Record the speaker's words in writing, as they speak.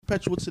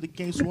perpetual to the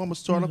game, so I'ma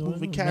start off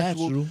moving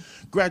casual. Natural.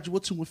 Gradual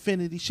to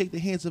infinity, shake the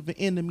hands of an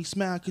enemy,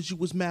 smile cause you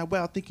was mad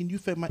wild, thinking you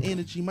fed my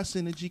energy, my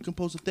synergy,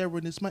 composed of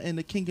therapists, my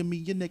inner king of me,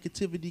 your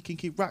negativity can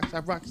kick rocks, I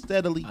rock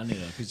steadily. I need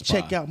a piece of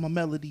Check pie. out my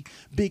melody,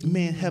 big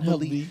man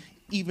heavily.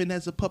 Even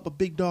as a pup, a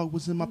big dog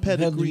was in my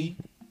pedigree.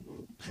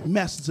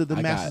 Masters of the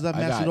I masters, I got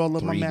mastered all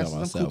of my 3 by masters. I'm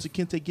cool myself. to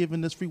Kente,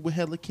 giving us free with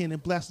hella cannon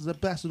blasters. I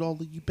blasted all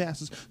of you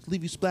bastards,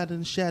 leave you splattered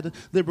and shattered.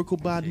 Lyrical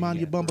bod man,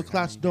 your bumper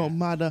clots don't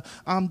matter.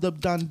 I'm the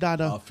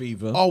Dundada,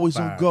 Fever. always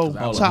on go. Hold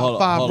on, Top hold on,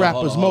 5 hold on,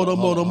 rappers, hold on, moto, hold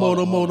moto, on,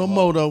 moto, hold moto, on,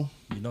 moto.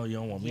 You know you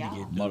don't want me to get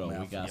Hold on, we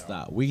mouth, gotta y'all.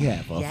 stop. We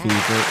have a Yeah. fever.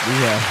 We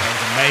have.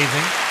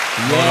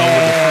 That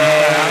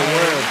Yeah,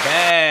 we're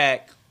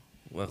back.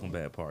 Welcome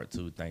back, part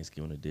 2,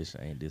 Thanksgiving edition.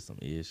 Ain't this some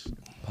ish?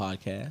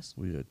 Podcast.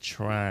 We are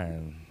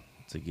trying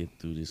to get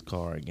through this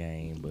card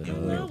game, but I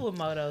love with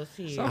Moto's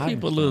here. some I'm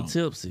people a little drunk.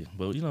 tipsy.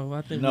 But you know,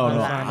 I think No, we're no,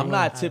 gonna find a I'm way.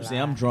 not tipsy.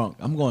 I'm drunk.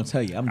 I'm going to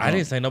tell you. I'm drunk. I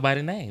didn't say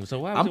nobody's name, so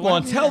why? I'm why-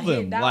 going to tell Hit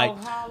them. dog Like,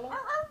 holler.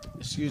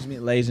 excuse me,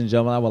 ladies and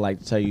gentlemen, I would like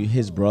to tell you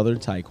his brother,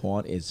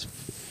 Taekwon, is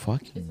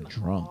fucking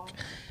drunk.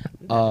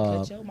 You gotta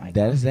cut your mic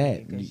That off, is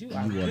that. because You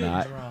are will good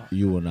not. drunk.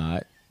 You will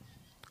not.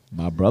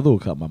 My brother will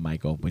cut my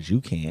mic off, but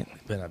you can't.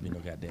 Better not be no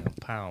goddamn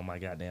pie on my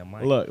goddamn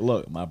mic.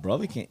 Look. My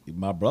brother can't.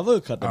 My brother will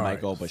cut the All mic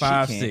right, off, but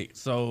 5, she can't. 6.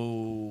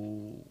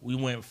 So we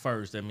went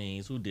first. That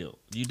means who dealt?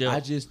 You dealt.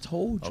 I just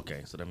told you.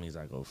 Okay, so that means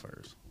I go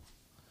first.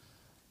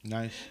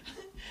 Nice.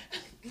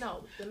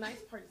 No, the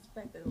nice part is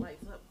the fact that it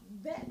lights up.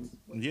 That's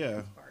what Yeah. the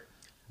nice part.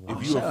 If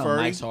you a Shout out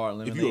furry, Mike's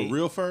Hard if you a Lemonade.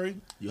 real furry,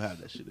 you'll have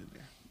that shit in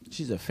there.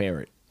 She's a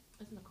ferret.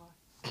 It's in the car.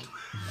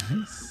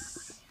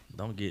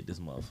 Don't get this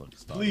motherfucker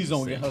started. Please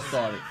don't get her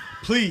started.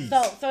 Please.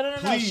 So no.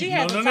 Please. She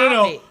has No, a no, no,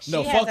 no. topic. She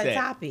No, has fuck a that.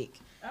 topic.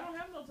 I don't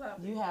have no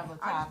topic. You have a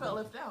I just felt topic.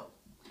 left out.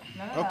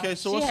 No. Okay,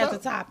 so she what's has up?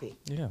 a topic.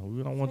 Yeah,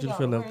 we don't want you to Here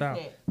feel you go. left out.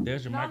 Where's that?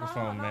 There's your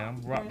microphone,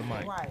 man. Rock the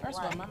mic. Right. First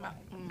of all, my mouth.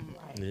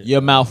 Yeah.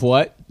 Your mouth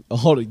what?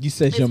 Hold on. You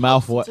said It's your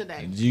mouth muscle what?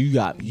 today. You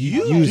got.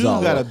 You use do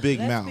all got a of it. big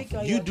Let's mouth. speak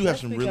on You your- do have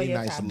let's some speak on really your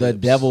nice topic. The lips.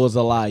 devil is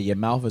a lie. Your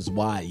mouth is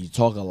wide. You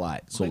talk a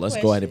lot. So Quick let's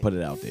go ahead and put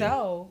question. it out there.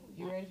 So,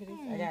 you ready for this?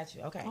 I got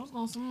you. Okay. I was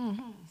going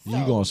to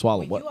You gonna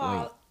swallow when what? you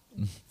all-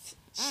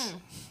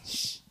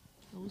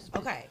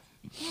 Okay.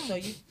 So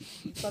you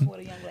fucking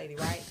with a young lady,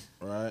 right?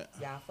 Right,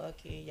 Y'all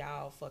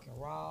fucking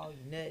raw,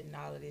 you nutting,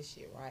 all of this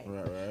shit, right?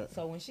 right.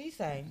 So when she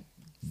say,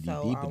 You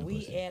so deep are in the we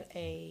pussy. at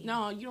a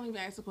No, you don't even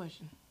ask the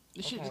question.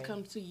 The shit just Okay.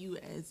 comes to you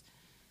as,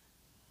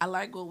 I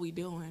like what we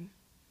doing.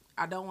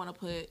 I don't want to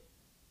put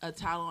a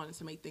title on it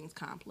to make things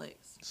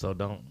complex. So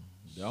don't.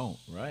 Don't.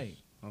 Right.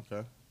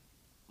 Okay.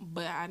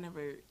 But I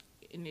never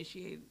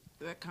initiated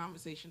that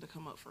conversation to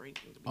come up for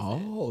anything to be said.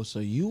 Oh, so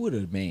you were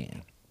the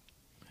man,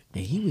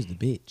 and he was the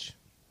bitch.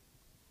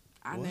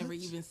 I What? never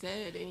even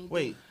said anything.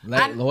 Wait.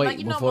 like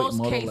you know, before most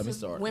Moto, cases, let me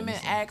start. women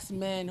Let me start. ask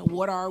men,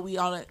 "What are we?"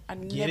 All that. I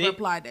Get never it?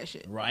 applied that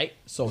shit. Right.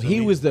 So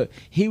he was the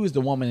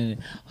woman.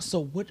 And so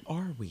what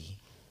are we?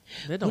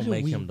 That don't What are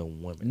make we? him the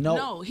woman. No.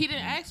 No, he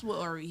didn't ask what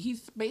are we.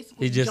 He's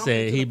basically He just jumped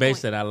said into he the basically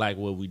point. said I like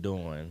what we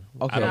doing.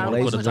 Okay, I don't I want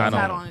ladies to put and a title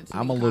gentlemen, on it. it to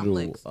I'm a make little.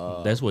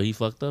 complex. That's where he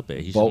fucked up at.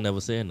 He should Bo- have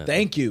never said nothing.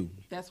 Thank you.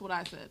 That's what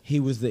I said.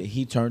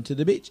 He turned to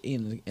the bitch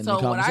in the So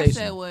what conversation.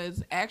 I said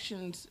was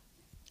actions.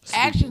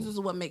 Actions is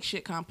what makes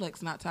shit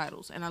complex, not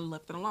titles. And I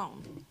left it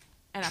alone.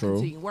 And True. I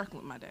continue working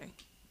with my day.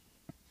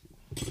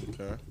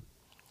 Okay.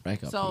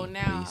 Back up, So please,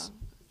 now, please.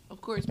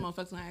 of course,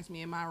 motherfuckers gonna ask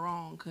me, am I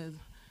wrong? Because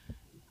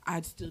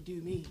I'd still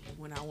do me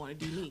when I want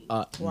to do me.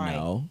 Right.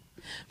 No,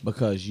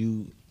 because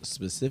you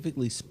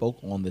specifically spoke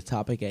on the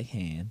topic at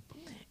hand,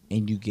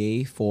 and you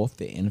gave forth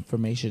the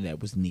information that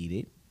was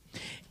needed,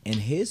 and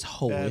his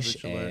hoish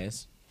bitch alert.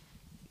 ass.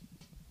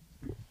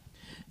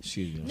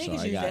 Excuse me, I'm Niggas sorry.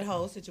 I use got- that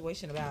whole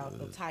situation about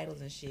the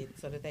titles and shit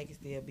so that they can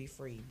still be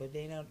free, but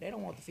they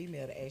don't want the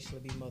female to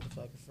actually be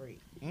motherfucking free.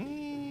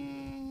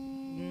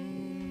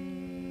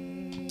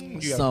 You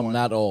got a Some, point.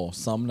 not all.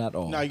 Some, not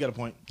all. No, you got a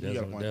point. You There's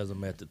got a, a point. there's a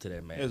method to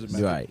that There's a madness.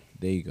 method. Right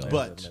there you go.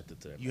 But There's a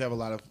method to that you have a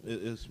lot of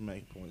it's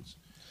make points.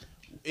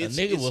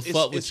 nigga will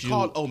fuck with it's you.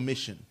 called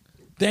omission.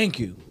 Thank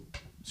you.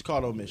 It's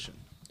called omission.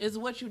 It's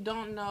what you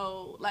don't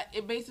know. Like,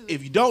 it basically.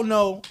 If you don't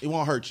know, it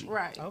won't hurt you.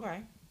 Right.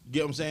 Okay.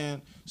 Get what I'm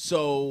saying?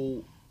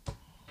 So,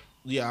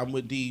 yeah, I'm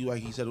with D,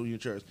 like he said on your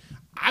church.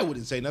 I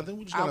wouldn't say nothing.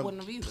 We're just I gonna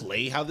wouldn't have either.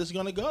 play how this is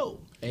gonna go.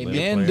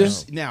 Amen. play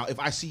This- Now, if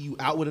I see you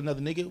out with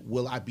another nigga,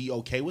 will I be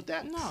okay with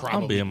that? No.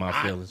 I'm being my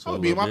not. feelings for I'm a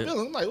be in my little bit.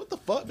 feelings. I'm like, what the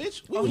fuck,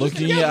 bitch? We Oh, was Look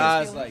just in your together.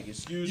 eyes like,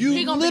 excuse me. You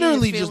He gonna be in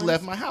literally his just feelings.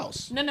 left my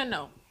house.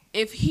 No.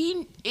 If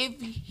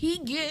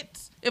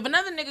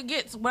another nigga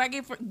gets what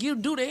I you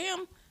do to him,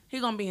 he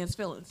gonna be in his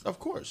feelings. Of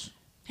course.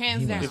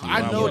 Hands down. If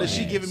I know that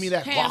she giving me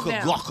that Hands Glocka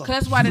down. Glocka 'Cause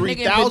that's why the nigga in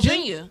 3000,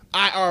 Virginia-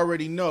 I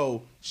already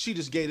know she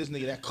just gave this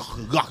nigga that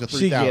Glocka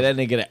She 3000. get that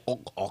nigga that.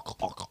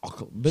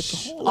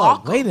 Bitch, hold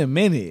up. Wait a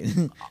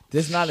minute.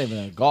 This not even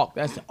a gawk.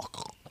 That's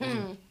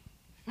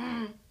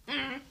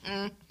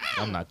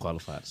I'm not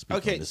qualified to speak on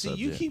Okay, this see, subject.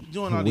 you keep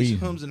doing all We- these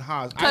hums and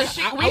haws. Because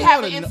we I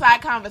have wanna an know-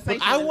 inside conversation.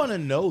 But I want to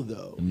know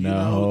though.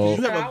 No.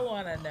 You have I a,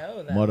 want to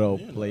know that. Moto,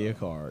 play your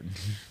card.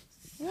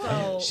 So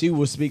She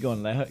will speak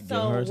on let her give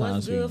So her time.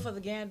 what's good speaking. for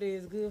the gander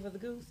is good for the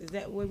goose. Is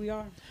that where we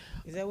are?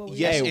 Is that what we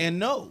Yes are? and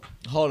no.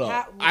 Hold on.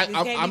 How- I, it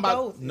can't be I'm about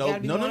both. It no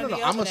gotta be no no one no or no.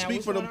 the I'm other gonna now. speak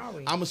Which for the. one are we?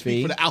 I'm gonna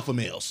speak for Speak. the alpha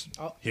males.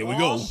 Oh, Here we oh,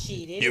 go.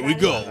 shit. Here we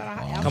Everybody go. knows about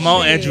how Come on,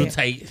 alpha Andrew is.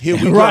 Tate. Here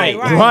we Right, go.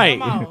 right.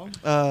 Come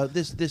on.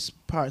 This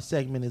part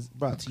segment is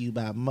brought to you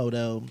by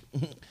Moto.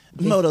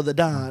 Moto the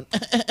Don.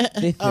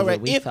 This All is right,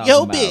 what we if talking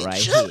your about bitch-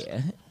 right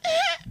here.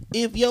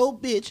 If your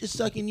bitch is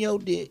sucking your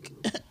dick,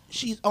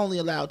 she's only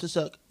allowed to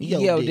suck your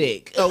Yo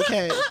dick. dick.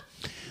 Okay.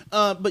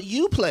 But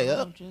you,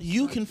 player,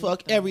 you can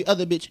fuck every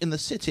other bitch in the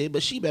city,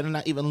 but she better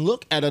not even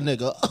look at a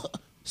nigga.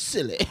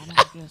 Silly. I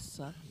don't just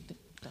suck dick.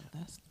 Though.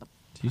 That's the.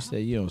 You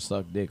say you don't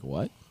suck dick.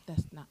 What?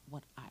 That's not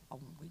what I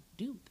only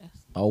do. That's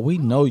Oh, we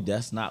know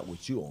that's not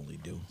what you only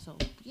do. so.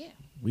 Yeah.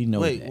 We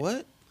know Wait, that.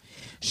 what?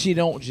 She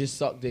don't just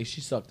suck dick. She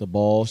suck the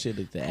ball. She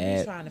lick the I'm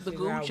ass. trying to The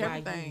figure out gooch, why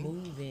everything. you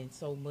moving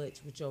so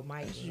much with your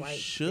mic right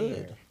should.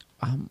 there.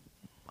 I'm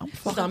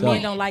fucked Some up.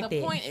 men don't like The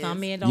that. point Some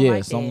is- men don't Yeah,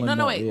 like some that. women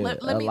No, don't, wait. yeah.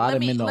 Let A me lot let of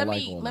me men don't let like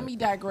me all let that. me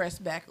digress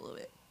back a little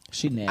bit.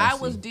 She nasty. I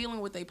was dealing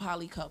with a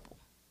poly couple.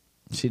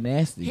 She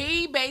nasty.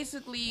 He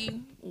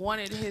basically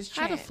wanted his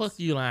How chance. the fuck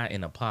you lie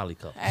in a poly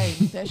couple? Hey,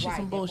 that shit Right,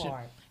 some that bullshit.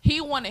 part.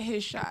 He wanted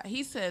his shot.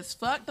 He says,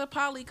 "Fuck the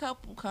poly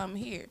couple, come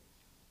here."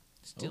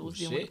 Still Oh, was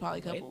dealing with shit. the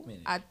poly Wait a couple.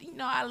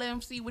 minute. I let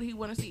him see what he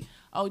want to see.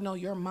 Oh no,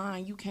 you're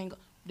mine. You can't go.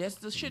 That's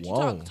the shit you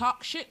Whoa.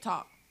 talk shit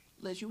talk.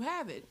 Let you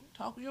have it.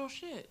 Talk your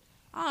shit.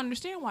 I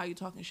understand why you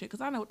talking shit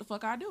because I know what the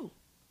fuck I do.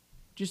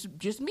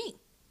 Just me.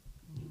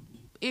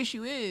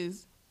 Issue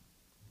is,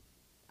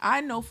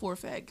 I know for a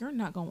fact you're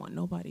not gonna want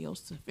nobody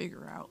else to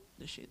figure out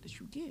the shit that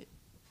you get.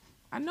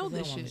 I know 'Cause they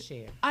this don't wanna shit.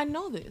 share. I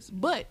know this,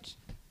 but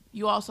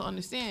you also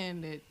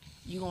understand that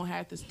you're gonna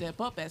have to step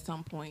up at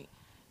some point.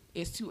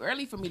 It's too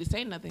early for me to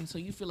say nothing, so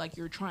you feel like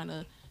you're trying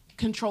to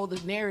control the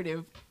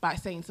narrative by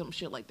saying some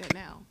shit like that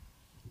now.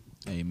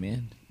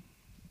 Amen.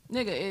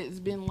 Nigga, it's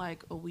been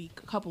like a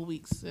couple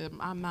weeks.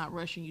 I'm not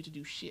rushing you to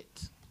do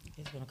shit.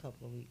 It's been a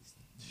couple of weeks.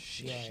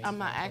 Yeah, I'm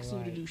not exactly asking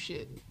you to right. do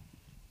shit.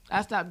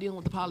 I stopped dealing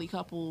with the poly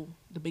couple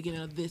the beginning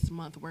of this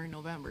month. We're in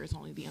November. It's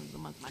only the end of the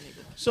month, my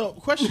nigga. So,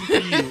 question for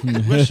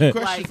you. question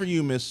Like- for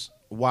you, Miss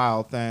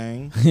Wild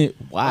Thing.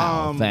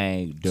 Wow. Um,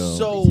 Thank don't.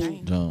 so-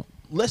 don't.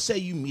 Let's say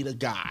you meet a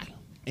guy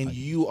and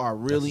you are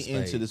really That's a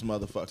into spade. this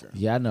motherfucker.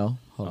 Yeah, I know.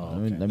 Hold Oh,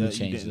 on. okay. Let me You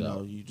change didn't it up.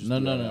 know, you just No,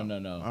 threw no, that no, out. no,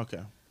 no.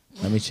 Okay.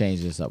 Let me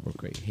change this up real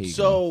quick. Here you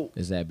So- go.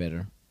 Is that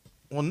better?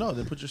 Well, no,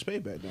 then put your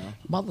spade back down.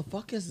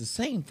 Motherfucker, it's the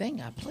same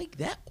thing. I played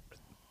that.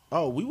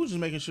 Oh, we were just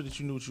making sure that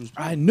you knew what you was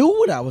playing. I knew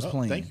what I was Oh,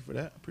 playing. Thank you for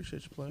that. I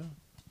appreciate you playing.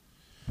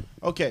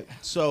 Okay,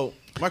 so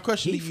my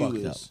question He to you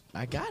fucked up. is,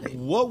 I got it.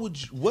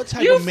 what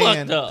type You of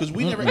man? fucked up. Because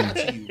we never got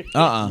to you.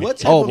 Uh-uh. What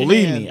type Oh, of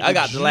believe man me, I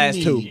got would the last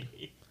you two. need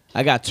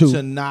I got to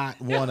two.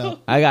 not wanna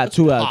I got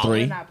 2 out of Oh.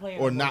 3.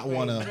 Or not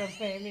wanna- You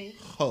understand me?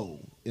 hoe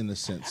in the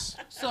sense.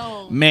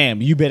 So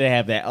Ma'am, you better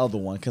have that other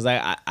one because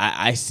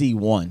I see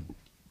one.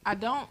 I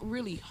don't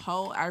really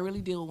hoe. I really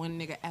deal with one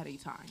nigga at a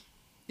time.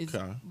 It's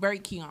Okay. very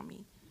key on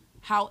me.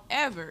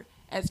 However,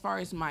 as far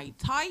as my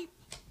type,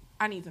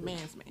 I need a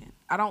man's man.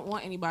 I don't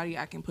want anybody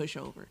I can push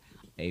over.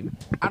 Amen.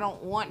 I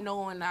don't want no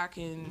one I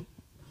can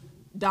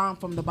dom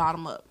from the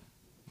bottom up.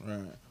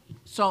 Right.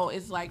 So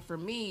it's like for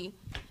me,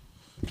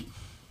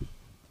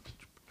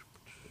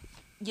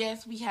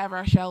 yes, we have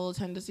our shallow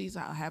tendencies.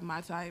 I have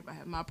my type. I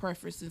have my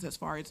preferences as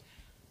far as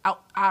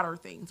outer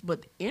things.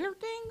 But the inner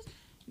things,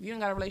 if you don't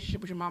got a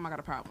relationship with your mom, I got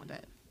a problem with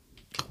that.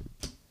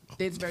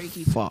 That's very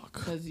key. Fuck.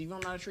 Because you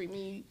don't know how to treat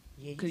me.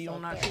 Yeah, Because you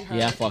don't know how to treat her.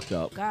 Yeah, I fucked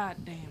up. God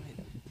damn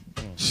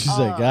it. She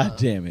said, "God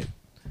damn it."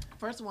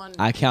 First one,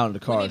 I counted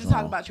the we need cards to talk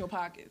wrong. about your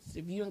pockets.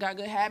 If you don't got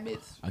good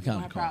habits, I you counted don't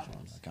the have cards wrong.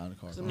 problems. I counted the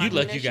cards So wrong. my- You do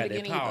lucky that you shit got that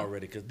again power either.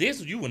 already, because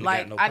this you wouldn't Like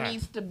have got no I power.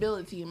 need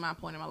stability in my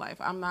point in my life.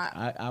 I'm not.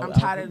 I I'm I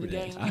tired of agree the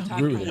with game. that. I'm I tired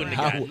agree of with the wouldn't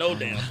that. have got no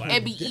damn power.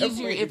 It'd be Definitely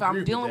easier if agree I'm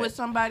with dealing that. with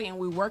somebody and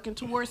we're working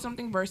towards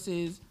something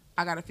versus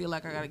I gotta feel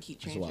like I gotta keep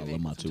That's changing why I it.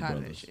 love my 'cause two I'm tired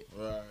of brothers. that shit.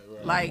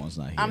 Right. Like one's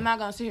not here. I'm not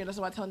gonna sit here. That's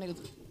why I tell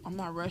niggas I'm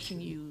not rushing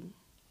you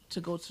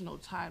to go to no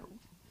title.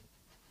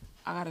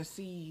 I gotta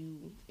see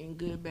you in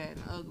good, bad,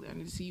 and ugly. I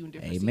need to see you in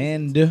different seasons.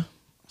 Amen.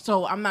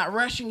 So I'm not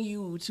rushing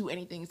you to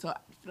anything. So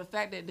for the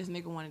fact that this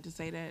nigga wanted to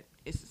say that,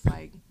 it's just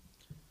like,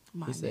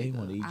 my He said he nigga,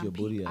 wanna eat I your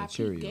booty peeped- like I peeped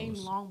Cheerios. game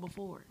long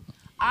before.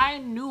 I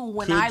knew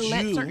when Could I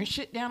let you- certain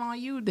shit down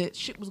on you that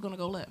shit was gonna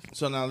go left.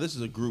 So now this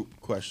is a group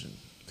question.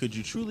 Could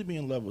you truly be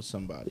in love with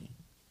somebody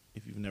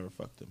if you've never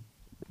fucked them?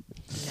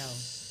 No.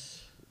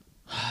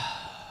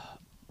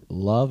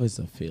 Love is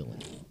a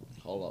feeling.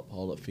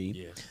 Hold up, Phoebe.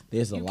 Yes.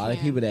 There's a You lot of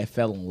can. people that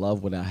fell in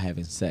love without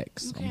having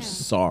sex. You I'm can.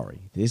 sorry.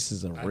 This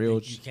is a I real.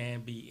 think you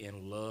can be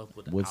in love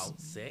without With-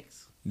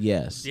 sex.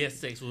 Yes. Yes,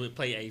 sex will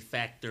play a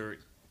factor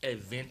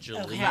eventually.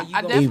 Okay. I, you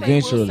I go- definitely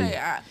Eventually. will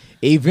say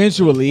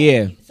Eventually,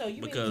 yeah. So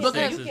you Because mean,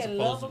 sex you is can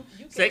love supposed them.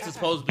 You can, sex is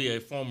supposed to be a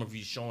form of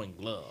you showing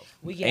love.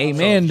 We get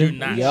Amen. So if you're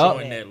not Yup.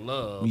 showing that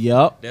love,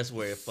 Yup. that's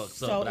where it fucks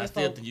So up. But I if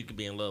still a- think you can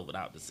be in love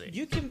without the sex.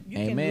 You can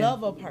Amen.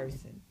 love a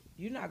person.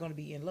 You're not going to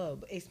be in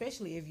love,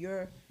 especially if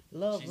your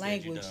love She said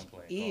you language done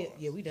playing is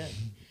cards. yeah, we done.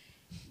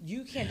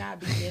 You cannot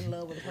be in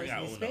love with a person, Yeah, I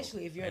don't know.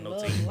 especially if your Ain't no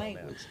love team on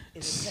language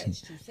is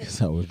attached to sex.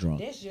 So I was drunk.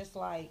 That's just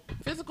like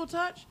Physical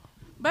touch?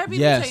 Baby,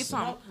 Yes. let me tell you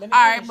something. No, let me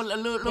All right, finish. but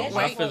look, That's My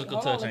wait. just physical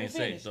hold on, touch let me ain't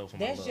finish. sex, though, for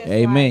That's my just love.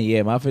 Amen. like-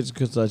 Yeah, my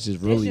physical touch is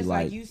That's really just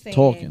like you saying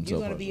talking you're to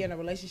gonna a be person. in a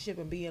relationship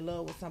and be in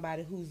love with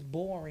somebody who's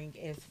boring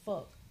as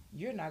fuck.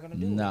 You're not gonna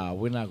do it. Nah,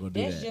 we're not gonna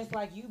do That's that. just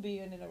like you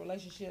being in a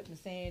relationship and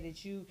saying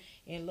that you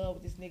in love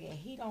with this nigga and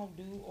he don't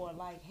do or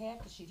like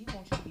half the shit. He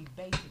wants you to be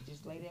basic,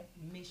 just lay that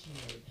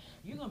missionary.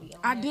 You're gonna be.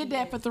 I did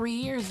that for 3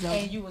 years though.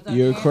 And you was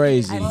You're unhappy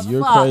crazy. as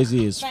You're fuck.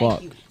 crazy as Thank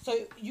fuck. you. So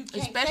you can't say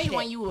Especially that.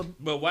 when you were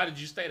But why did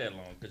you stay that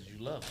long? Because you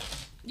love him.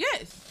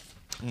 yes.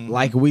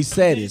 Like we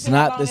said, You it's see how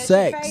not long the that shit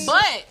sex. fades?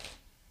 But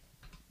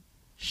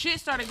shit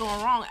started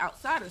going wrong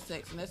outside of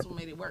sex, and that's what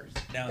made it worse.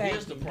 Now, Thank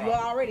here's the you. problem.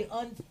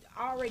 You're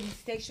already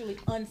sexually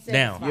unsatisfied.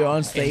 Now, You're in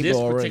unstable this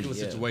already. particular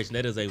Yeah. situation,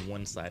 that is a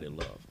one-sided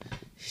love.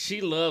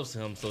 She loves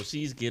him, so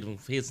she's getting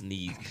his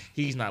needs.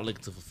 He's not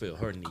looking to fulfill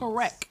her needs.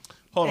 Correct.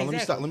 Hold on,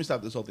 Exactly. let me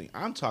stop this whole thing.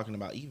 I'm talking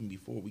about even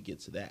before we get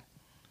to that.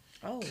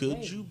 Oh, Could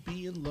baby. you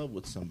be in love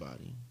with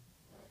somebody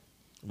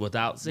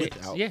Without sex,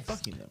 without yes.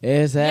 fucking them?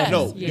 It's happened.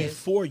 No, Yes.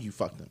 before you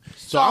fuck them.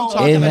 So So- I'm It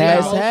talking It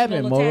has about.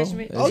 happened, Moro.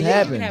 attachment. It's Oh, yeah, you can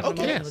happened. have an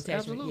Okay. emotional Yes, attachment.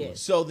 absolutely.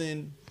 Yes. So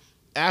then,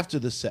 after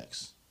the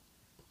sex,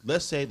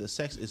 let's say the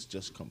sex is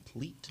just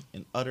complete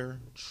and utter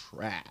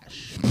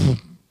trash.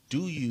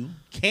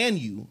 Can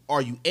you,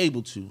 are you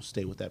able to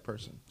stay with that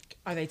person?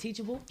 Are they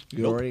teachable?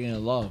 You're Nope. already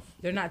in love.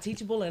 They're not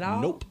teachable at all.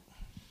 Nope.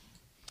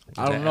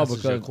 I don't That know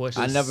answers your because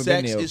question. I never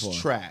been Sex there is before.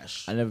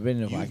 trash. I never been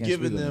there. I You've can't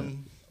given speak on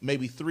them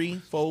maybe 3,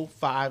 4,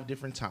 5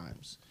 different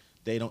times.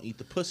 They don't eat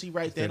the pussy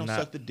right. They They're don't not-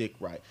 suck the dick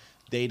right.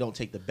 They don't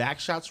take the back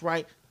shots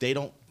right. They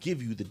don't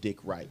give you the dick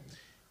right.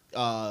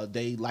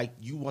 They like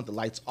you want the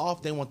lights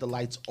off. They want the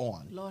lights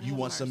on. Lord You have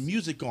want some mercy.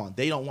 music on.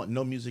 They don't want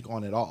no music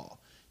on at all.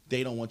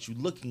 They don't want you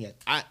looking at.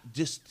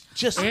 Just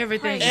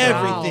Everything.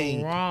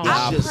 everything. wrong. is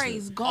I just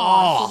praise God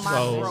off. for my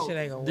So- growth. Shit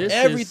ain't gonna work. This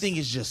Everything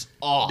is is just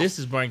off. this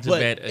is bringing to but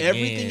that again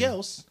everything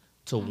else.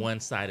 to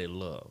one-sided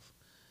love.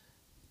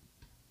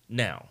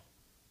 Now,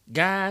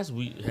 guys,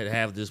 we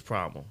have this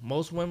problem.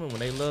 Most women, when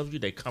they love you,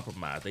 they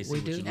compromise. They see We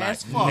what do. you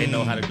As like. fuck. They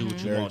know how to do what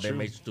you Very want. They true.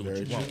 make you do what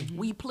Very you want. true.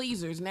 We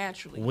pleasers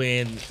naturally.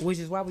 When Which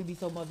is why we be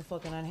so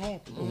motherfucking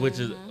unhappy. which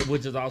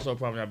is also a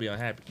problem. I'll be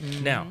unhappy.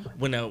 Now,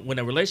 when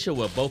a relationship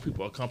where both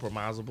people are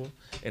compromisable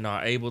and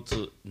are able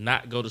to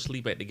not go to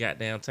sleep at the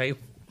goddamn table,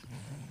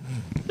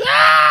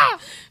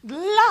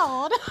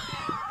 Lord.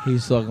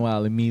 He's talking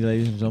about me,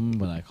 ladies and gentlemen.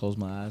 When I close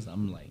my eyes,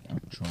 I'm like, I'm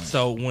trying.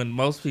 so when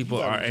most people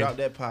You are gotta able, drop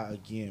that pie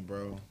again,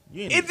 bro.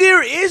 You ain't If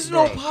there is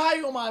no Bro.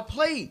 pie on my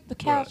plate, The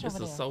bro, couch it's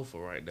over a there. sofa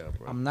right there,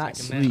 bro. I'm not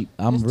Take a nap. asleep.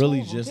 I'm There's two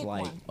really of 'em. just Pick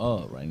like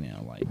one. right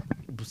now. Like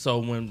So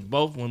when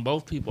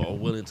both people are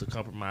willing to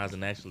compromise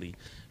and actually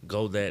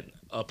go that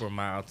upper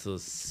mile to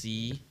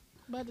see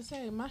About to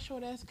say, my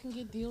short ass can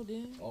get dealed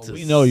in. to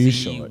we know you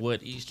see short.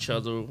 what each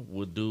other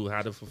would do,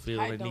 how to fulfill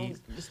I their don't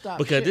needs. stop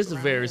Because shit this is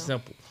around very here.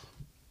 simple.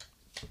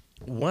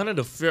 One of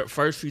the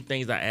first few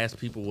things I asked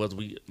people was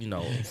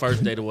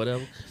first date or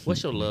whatever.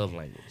 What's your love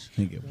language?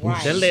 nigga,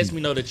 Right. That lets me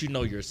know that you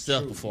know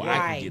yourself before I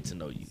Right. can get to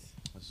know you.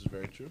 This is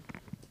very true.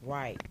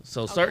 Right.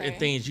 So certain Okay.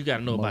 things you got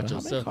to know about Mother,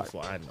 how yourself many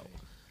before I know.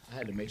 I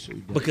had to make sure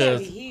you did. You gotta Because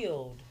be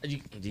healed.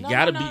 you No,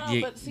 gotta no, no,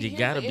 be but see, you here's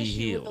gotta the be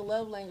issue with the healed.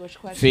 love language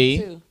question Fee?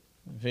 too.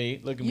 Hey,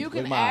 look at me. You look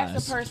can at my ask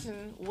eyes. a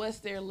person what's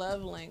their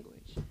love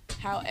language.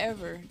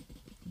 However,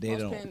 They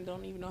most don't. men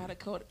don't even know how to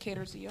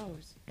cater to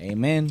yours.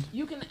 Amen.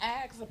 You can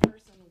ask a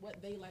person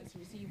what they like to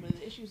receive, but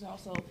the issue is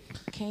also,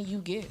 can you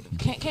give?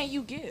 Can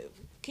you give?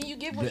 Can you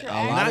give what The- you're a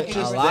lot asking? of-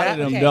 just a lot that- of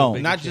them okay.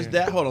 don't. Not just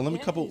that. Hold on. Let me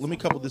Yeah,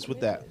 couple this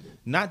with that.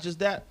 Not just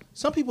that.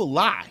 Some people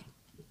lie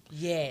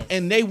Yes.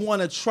 and they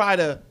want to try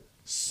to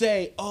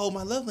say, "Oh,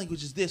 my love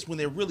language is this," when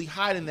they're really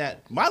hiding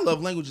that. My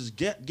love language is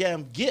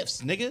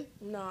gifts, nigga.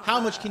 No, How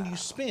much can you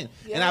spend?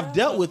 And yeah, I've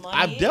dealt with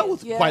money quite a is.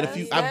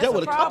 few. Yes, I've dealt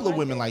with that's a a couple of problem.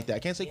 women like that. I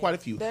can't say quite a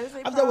few. That is a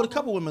I've dealt with a problem.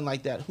 couple of women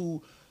like that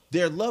who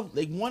they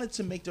wanted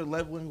to make their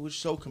love language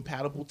so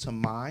compatible to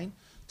mine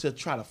to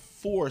try to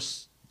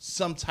force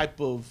some type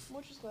of,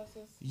 What's your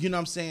glasses? you know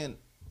what I'm saying?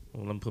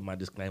 Well, let me put my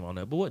disclaimer on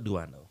that. But what do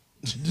I know?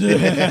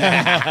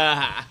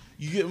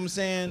 You get what I'm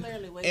saying?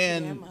 Clearly, way too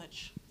damn And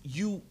much.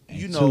 you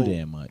Ain't know, too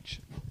damn much.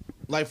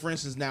 like for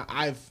instance,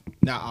 I've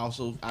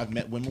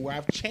met women where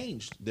I've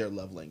changed their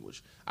love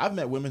language. I've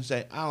met women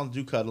say, "I don't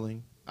do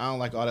cuddling. I don't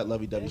like all that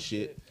lovey-dovey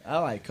shit." I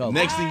like color.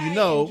 Next thing you I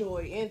know,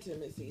 enjoy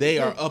intimacy. they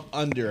are up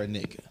under a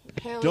nigga.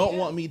 Hell Don't yeah.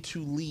 want me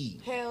to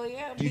leave. Hell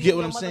yeah. You Be get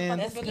what your I'm saying? motherfucking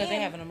That's because they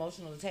skin. have an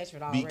emotional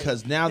attachment already.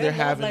 Because now Their they're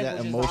love having that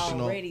language is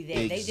emotional. already that.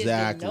 They just didn't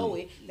Exactly. know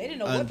it. They didn't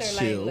know what their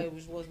Until- love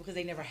language was because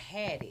they never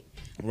had it.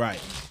 Right.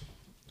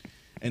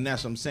 And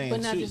that's what I'm saying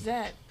But not too. just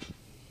that.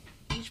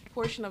 Each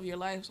portion of your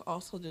life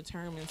also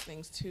determines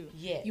things too.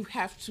 Yes. You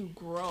have to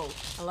grow.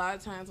 A lot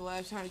of times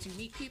you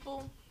meet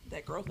people,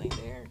 that growth ain't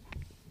there.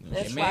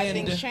 That's why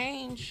Amen. things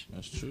change.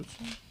 That's true.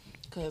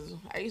 Cause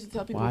I used to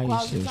tell people Why you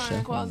quality still time,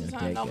 shuffling quality your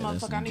time. No, deck and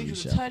motherfucker, I listening need to you you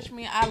to shuffle? touch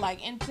me. I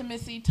like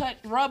intimacy, touch,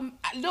 rub.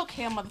 Look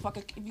here,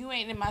 motherfucker. If you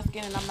ain't in my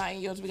skin and I'm not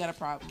in yours, we got a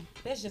problem.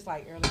 That's just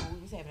like earlier when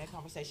we was having that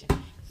conversation.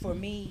 For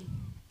me,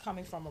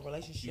 coming from a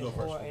relationship You go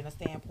first, or Phil. in a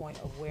standpoint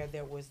of where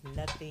there was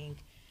nothing.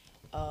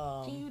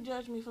 Can you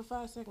judge me for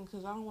 5 seconds?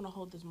 Because I don't want to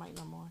hold this mic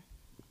no more.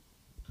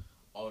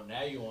 Oh,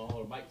 now you want to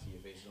hold a mic to your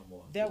face no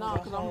more. There No, was a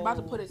because I'm about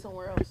to whole- put it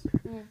somewhere else.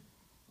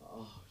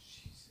 Oh,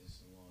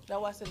 Jesus. Lord.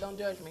 That's why I said don't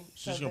judge me.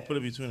 She's gonna put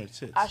it between her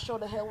tits. I sure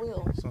the hell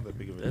will. It's not that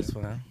big of a That's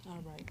deal. fine.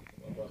 All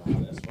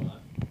right. That's fine.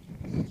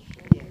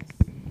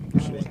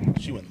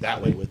 She went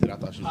that way with it. I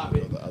thought she was gonna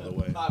go the other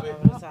way. Over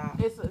the top.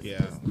 It's a,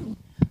 Yeah.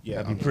 Yeah.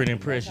 I'd be pretty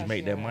impressed you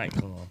make that mic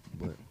come,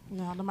 but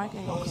No, the mic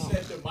ain't gonna come.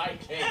 Set the mic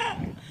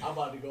came. I'm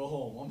about to go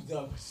home. I'm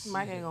done. The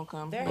mic ain't gonna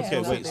come. There Okay,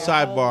 has wait. been a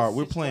Sidebar. whole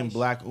We're playing situation.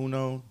 Black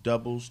Uno,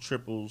 doubles,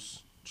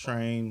 triples,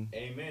 train.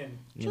 Amen.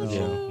 You know,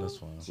 yeah, that's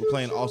fine. we're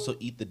playing also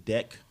eat the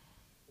deck.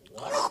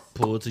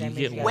 Pull till you That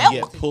get means you one. gotta-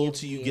 Yeah, pull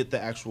till you get the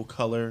actual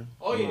color,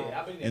 Oh, yeah.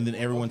 I've been there. and then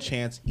everyone Okay.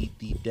 chants eat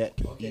the deck,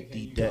 Okay, eat can the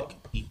you deck, go?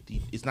 eat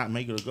the. It's not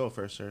Megan to go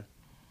first, sir.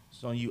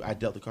 It's on you. I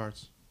dealt the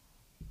cards.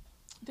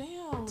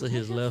 Damn. To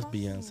his what the left, fuck?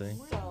 Beyonce.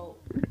 So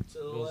To the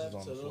Yours is left,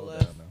 on to the the floor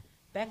left. down now.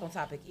 back on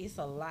topic, it's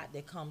a lot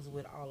that comes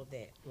with all of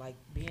that. Like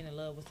being in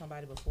love with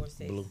somebody before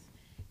sex Blue.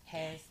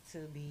 has to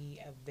be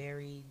a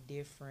very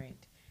different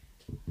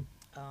She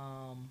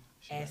gotta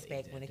eat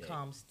aspect that when it dick.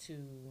 comes to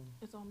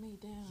It's on me.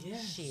 Damn.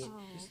 shit, Oh,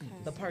 okay.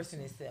 the person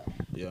itself.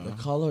 Yeah. The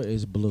color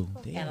is blue.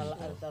 And Damn.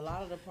 a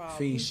lot of the problems.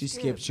 Fee, she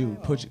scared, skipped you.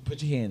 bro.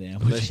 Put your hand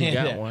down. Unless Put your you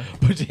hand got down. one.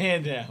 Put your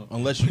hand down.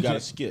 Unless you got to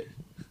skip.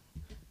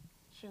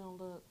 She don't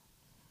look.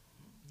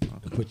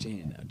 Put your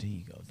hand down. There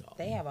you go, dog.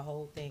 They have a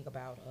whole thing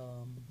about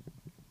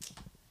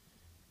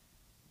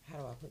how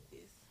do I put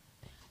this?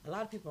 A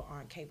lot of people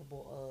aren't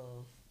capable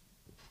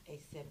of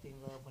accepting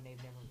love when they've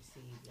never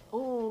received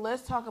love. Ooh,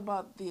 let's talk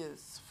about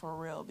this for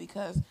real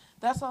because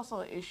that's also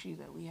an issue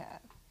that we have,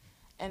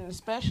 and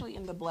especially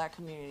in the Black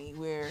community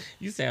where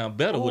You sound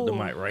better with the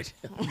Ooh. mic right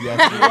there. You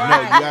actually, no,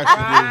 you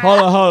actually Hold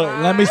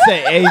on. Let me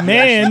say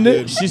amen.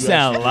 did. She You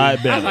sound a actually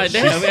lot did. I was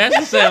better. like, damn, man,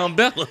 that sound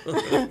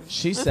better.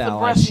 She the sound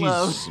like breast she's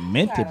love.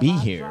 meant to Got a be lot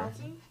of here. draw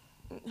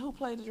too? who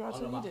played the draw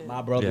too? You did.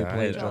 My brother Yeah, I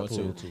played had draw that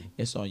too. too.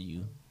 It's on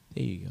you.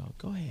 There you go.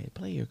 Go ahead.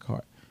 Play your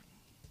card.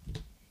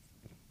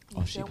 He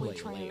Oh, she said we played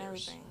training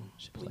layers. everything.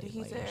 She We- played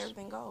he said layers.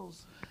 everything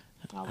goes.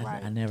 All I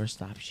right. never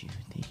stopped you.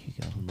 There you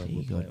go. There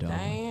you go, dog.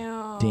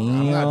 Damn.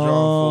 Damn. I'm not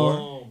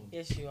drawing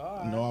Yes, you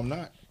are. No, I'm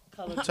not.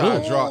 Color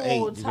Ty, draw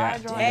Ooh, 8. Ty,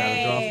 got- draw you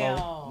eight. gotta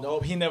draw Damn.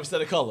 Nope, he never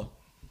said a color.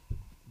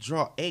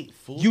 Draw 8,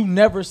 fool. You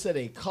never said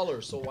a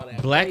color, so why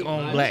not? Black play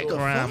on my black draw?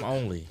 crime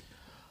only.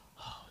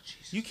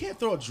 You can't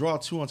throw a draw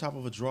 2 on top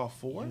of a draw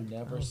 4. You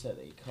never said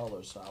a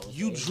color, so I was.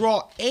 You eight.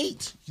 draw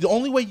 8. The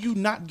only way you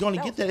not going to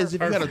That get was that is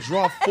if you got to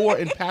draw 4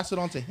 and pass it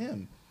on to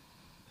him.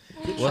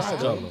 What's the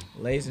color?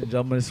 Ladies and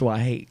gentlemen, this is why I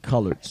hate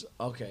colors.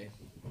 Okay.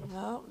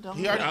 No, don't.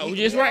 He already- Oh,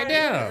 just right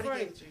there.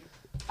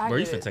 I Bro,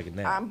 you get finna it. take a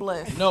nap. I'm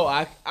blessed. No,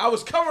 I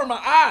was covering my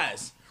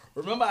eyes.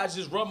 Remember, I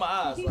just rubbed my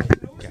eyes.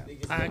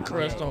 Like, I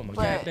crushed on my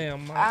But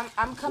goddamn mic.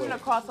 I'm coming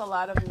across a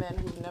lot of men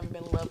who've never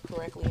been loved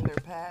correctly in their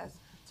past.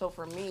 So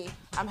for me,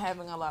 I'm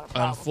having a lot of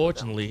problems. with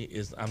them.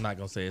 Unfortunately, I'm not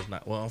gonna say it's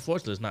not. Well,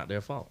 unfortunately, it's not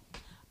their fault.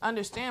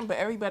 Understand, but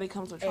everybody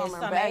comes with At trauma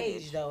and some baggage.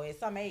 age, though, at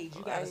some age,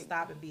 you gotta Like-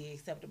 stop and be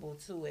acceptable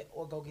to it,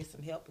 or go get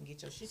some help and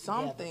get your shit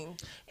Something.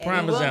 together. Prime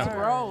And example.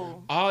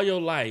 Grow. All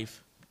your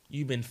life,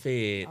 you've been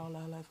fed All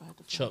our life I had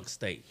to chuck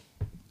steak.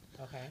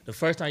 Okay. The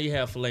first time you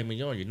have filet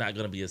mignon, you're not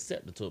gonna be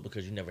accepted to it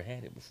because you never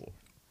had it before.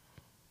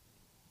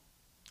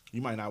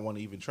 You might not want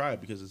to even try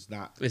it because it's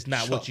not. It's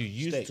not what chuck you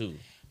used steak. to.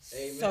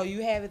 So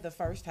you have it the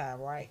first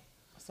time, right?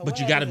 So But what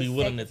you gotta happens be the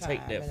willing to second take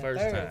time, that and the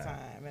first third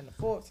time. and the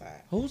fourth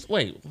time.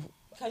 Wait?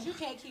 Because you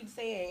can't keep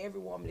saying every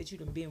woman that you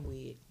done been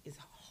with is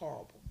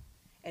horrible.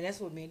 And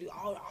that's what men do.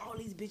 All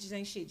these bitches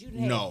ain't shit. You done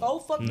had No.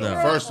 4 fucking No.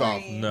 First off,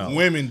 girlfriends. No.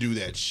 women do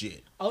that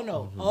shit. Oh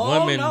no! Oh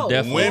Women no!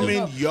 definitely Oh, do. Women,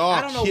 no. y'all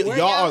I don't know kill- where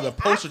y'all are the I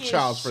poster can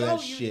child for that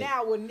show you shit.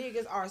 now when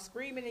niggas are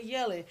screaming and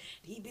yelling,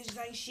 these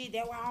bitches ain't shit.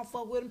 That's why I don't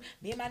fuck with them.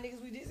 Me and my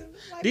niggas, we did some.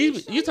 Like,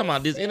 These bitch, you talking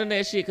about this yourself.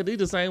 internet shit? Cause these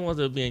the same ones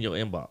that be in your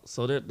inbox.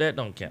 So that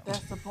don't count. That's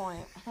the point.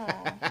 That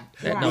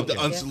Right. don't With the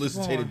count.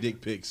 unsolicited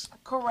dick pics.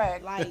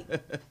 Correct. Like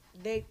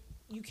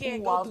you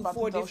can't Ooh, I go was through about to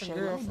 4 go different shit.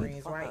 Let me be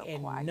girlfriends, fuck right? up, And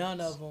quiet.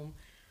 none of them.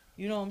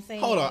 You know what I'm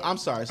saying? Hold on, I'm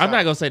sorry. I'm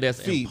not gonna say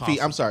that's Fee,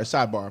 impossible. I'm sorry.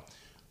 Sidebar.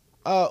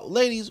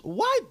 Ladies,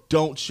 why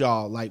don't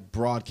y'all like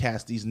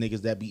broadcast these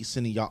niggas that be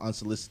sending y'all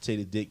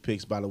unsolicited dick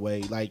pics? By the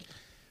way, like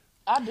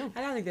I do.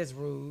 I don't think that's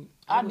rude.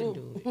 I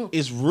wouldn't do. it.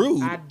 it's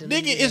rude, I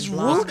delete nigga. and It's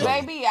block rude.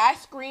 them. Baby, I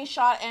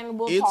screenshot and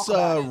we'll It's talk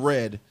about it.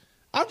 red.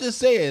 I'm just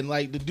saying,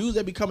 like the dudes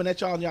that be coming at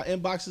y'all in y'all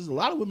inboxes. A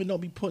lot of women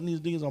don't be putting these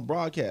niggas on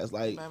broadcast.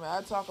 Like, Baby,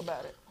 I talk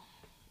about it.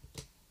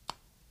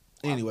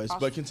 anyways,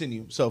 but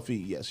continue. Sophie,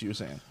 yes, you were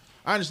saying.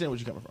 I understand where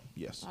you're coming from.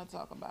 Yes. I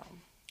talk about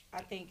them.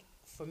 I think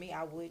for me,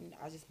 I wouldn't.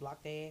 I just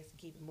block their ass and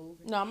keep it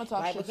moving. No, I'm gonna talk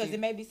Like, shit because to you. it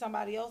may be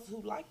somebody else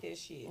who like that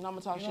shit. No, I'm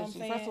gonna talk You know shit to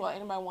what you. I'm First of all,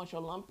 saying? anybody wants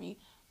your lumpy,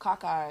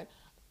 cockeyed,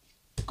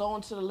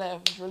 going to the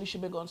left, really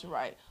should be going to the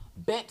right.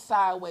 Bent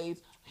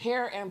sideways,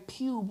 hair and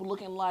pube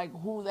looking like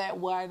who that,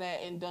 why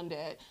that, and done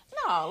that.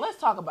 No, let's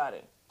talk about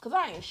it. Cause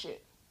I ain't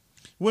shit.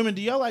 Women,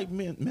 do y'all like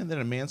men that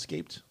are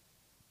manscaped?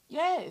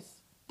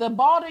 Yes. The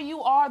balder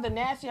you are, the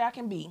nastier I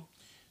can be.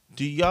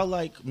 Do y'all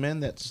like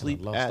men that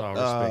sleep lost at all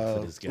respect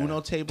for this guy.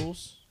 Uno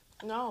tables?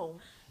 No.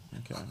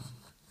 Okay.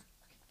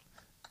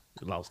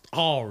 Lost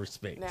all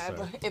respect, Now,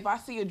 sir. if I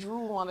see a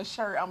drool on a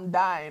shirt, I'm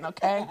dying.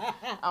 Okay,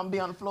 I'm be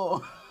on the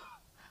floor.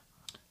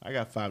 I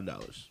got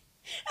 $5.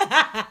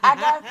 I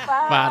got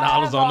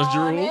 $5 on the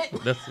drool.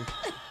 it. That's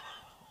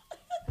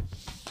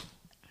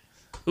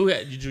who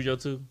had you drew your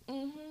two?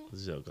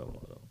 This joke on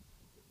though.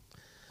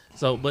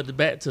 So, but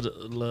back to the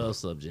love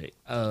subject.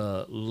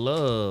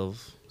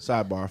 Love.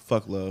 Sidebar.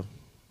 Fuck love.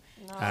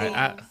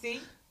 No. See?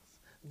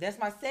 That's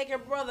my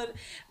second brother.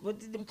 But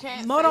the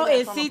can't Moto say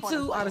and that from a point of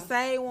C2 are the view.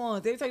 same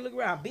ones. Every time you look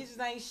around, bitches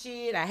ain't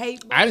shit. I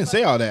hate. I didn't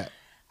say all that.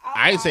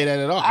 I didn't say that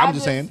at all. I'm just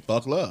just- saying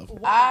fuck love.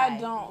 I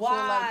don't feel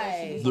like that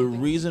should be The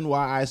something. reason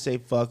why I say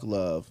fuck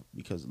love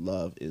because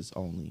love is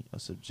only a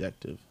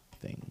subjective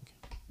thing.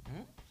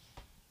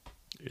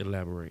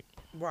 Elaborate.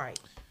 Right.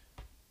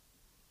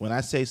 When I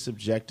say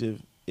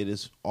subjective, it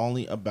is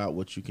only about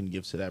what you can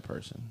give to that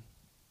person.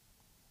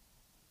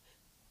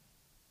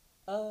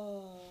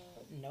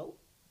 Nope.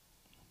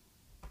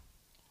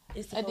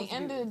 It's At the supposed to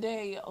end be- of the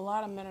day, a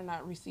lot of men are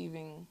not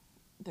receiving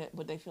that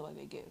what they feel like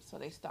they give, so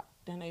they stop.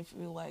 Then they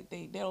feel like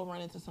they'll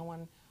run into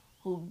someone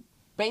who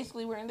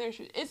basically were in their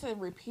shoes. It's a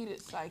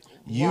repeated cycle.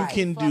 You Right.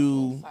 can Fucking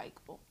do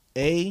cycle.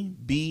 A,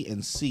 B,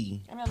 and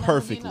C And they'll never be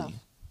perfectly. enough.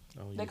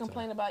 Oh, They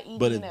complain about E,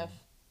 But D, if and F.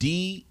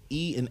 D,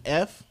 E, and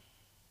F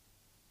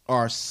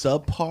are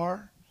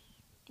subpar,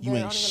 you They're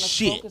ain't only gonna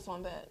shit. focus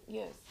on that.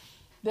 Yes,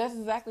 that's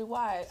exactly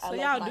why. I So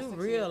left y'all my do 6 year-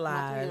 my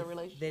realize 3-year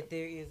relationship. that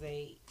there is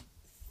a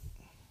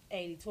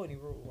 80-20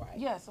 rule, right?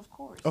 Yes, of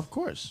course. Of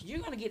course. You're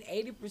gonna get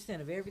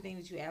 80% of everything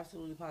that you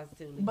absolutely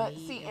positively But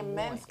need see, and in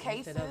men's want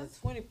instead of the cases,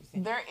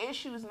 20%. Their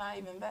issue is not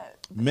even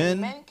that.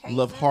 Men Men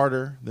love cases-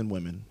 harder than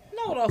women.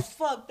 No, the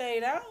fuck they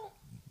don't.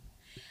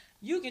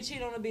 You can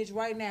cheat on a bitch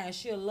right now and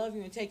she'll love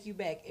you and take you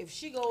back. If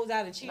she goes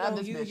out and cheat Not on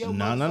this you, bitch. your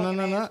No.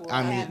 motherfucking ass will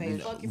I have mean,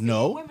 a fucking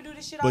no. fit. Women do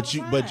this shit all But the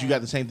you, time. but you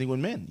got the same thing with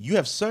men. You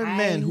have some I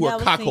men ain't who are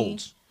never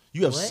cockholds.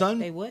 You have What? some.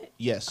 They what?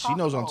 Yes, she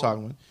knows what I'm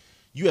talking about.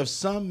 You have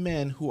some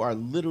men who are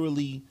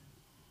literally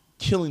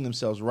killing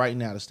themselves right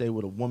now to stay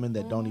with a woman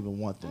that don't even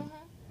want them.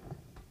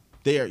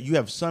 You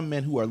have some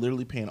men who are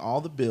literally paying all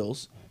the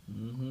bills.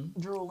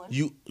 drooling.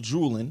 You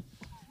drooling.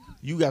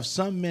 You have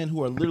some men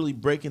who are literally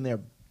breaking their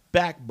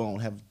backbone,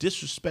 have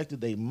disrespected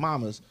their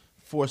mamas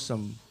for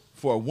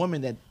a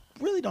woman that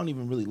really don't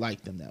even really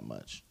like them that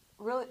much.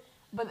 Really,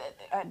 but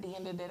at the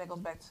end of the day, that goes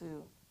back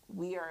to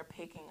we are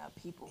picking up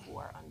people who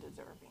are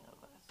undeserving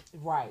of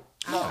us. Right.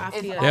 No, I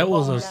it's feel all That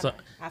was both a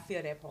genders. I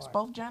feel that part. It's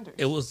both genders.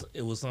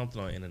 It was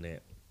something on the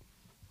internet.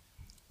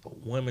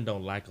 But women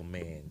don't like a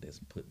man that's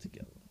put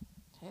together.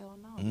 Hell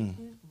no, you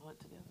can't put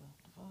together.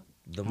 The fuck?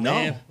 The No.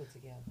 man Put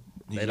together.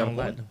 they You don't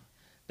got a like them.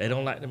 They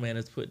don't like the man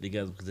that's put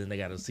together because then they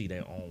got to see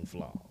their own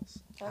flaws.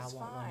 That's I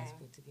want one fine. that's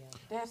put together.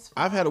 That's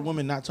fine. I've had a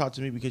woman not talk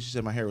to me because she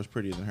said my hair was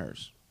prettier than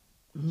hers.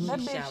 That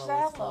She's bitch as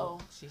shallow.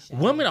 fuck. She's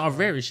shallow. Women are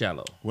very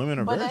shallow. Women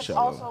are But very that's shallow.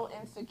 also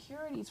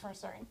insecurities for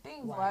certain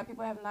things. A lot Right. of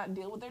people have not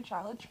dealt with their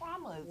childhood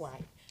traumas.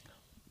 Right.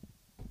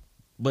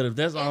 But if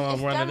that's all It's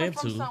I'm running stemming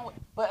from into, someone-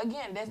 but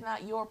again, that's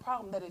not your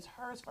problem. That is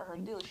hers for her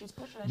to deal. She's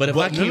pushing. that but if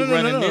shit I on keep you. No, no, no,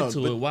 running no, no,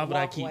 into but- it, why would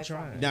I Walk keep away from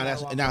trying? it. Now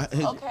that's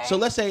Okay. so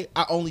let's say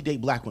I only date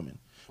black women,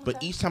 but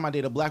Okay. each time I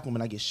date a black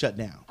woman, I get shut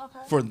down Okay.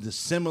 for the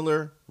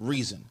similar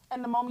reason.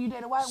 And the moment you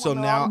date a white So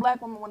woman, now- all the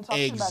black women want to talk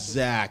shit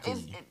Exactly.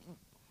 about you.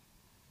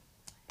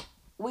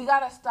 We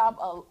gotta stop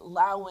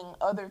allowing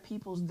other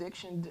people's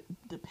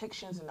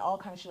depictions and all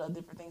kind of shit of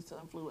different things to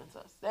influence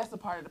us. That's the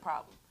part of the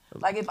problem.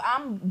 Like if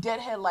I'm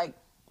deadhead, like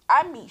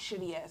I meet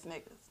shitty ass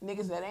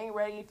niggas that ain't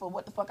ready for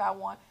what the fuck I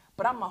want,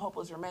 but I'm a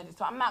hopeless romantic,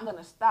 so I'm not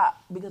gonna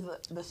stop because of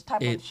this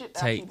type It of shit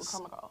that people takes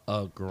come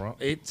across.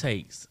 it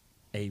takes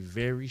a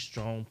very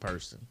strong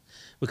person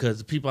because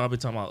the people I've been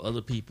talking about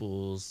other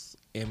people's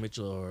image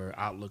or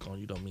outlook on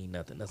you don't mean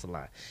nothing. That's a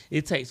lie.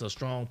 It takes a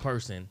strong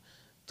person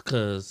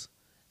because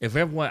if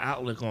everyone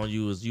outlook on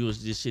you is this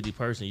shitty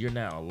person, you're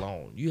now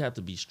alone. You have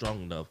to be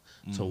strong enough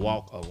to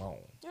walk alone.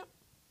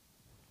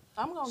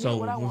 I'm gonna So get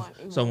what I want.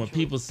 so when eventually.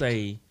 people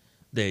say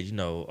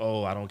that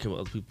oh I don't care what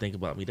other people think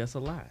about me, that's a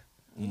lie.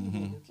 Yeah,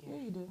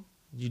 you do.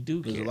 You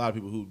do There's care. a lot of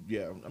people who,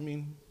 yeah, I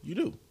mean, you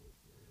do.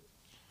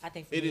 I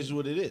think for It me, is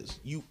what it is.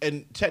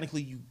 And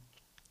technically, you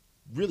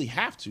really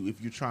have to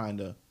if you're trying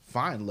to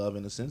find love.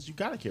 In a sense, you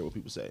gotta care what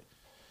people say.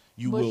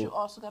 You But will. you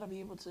also gotta be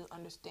able to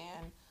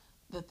understand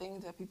the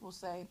things that people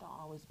say don't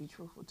always be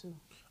truthful too.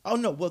 Oh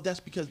no, well that's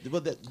because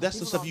that's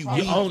the stuff you don't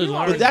read. talk only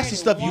But learn- that's the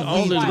stuff you You read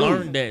only through.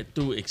 learn that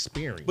through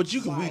experience. But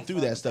you can read Right. through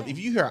that stuff. If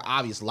you hear an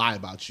obvious lie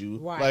about you,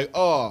 Right.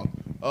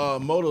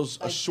 like Moto's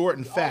short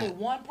and only fat.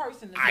 one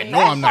person. to I say know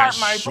that. I'm not part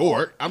might-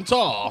 short. I'm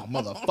tall,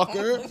 But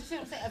motherfucker. you see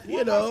what I'm saying? If You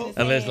one know. person is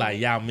Unless saying- like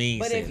Yao Ming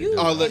But said if it, you- dude.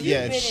 Oh, look, If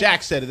yeah. you've If been in-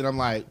 Shaq said it, then I'm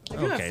like,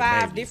 If you're Okay, in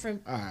five maybe.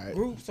 different All right.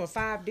 groups or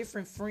five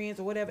different friends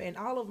or whatever, and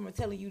all of them are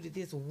telling you that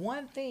this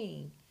one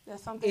thing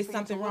There's something is for you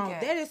something to look wrong,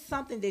 at. that is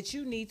something that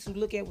you need to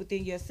look at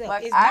within yourself.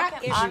 Like, It's I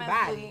not can everybody.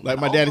 honestly- like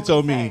my daddy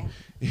told me,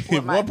 if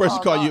what my one person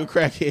thoughts call you a are.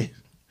 crackhead,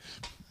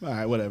 all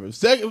right, whatever.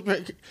 Second,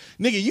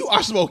 nigga, you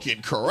are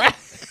smoking crack.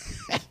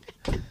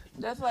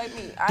 That's like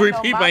me. I Three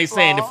know people my ain't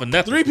saying it flaw. for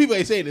nothing. 3 people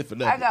ain't saying it for I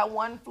nothing. got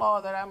one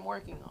flaw that I'm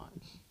working on,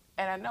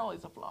 and I know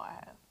it's a flaw I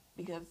have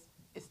because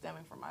it's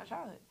stemming from my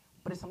childhood,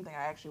 but it's something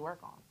I actually work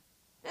on.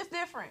 It's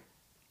different.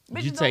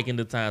 Bitches You don't- taking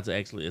the time to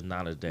actually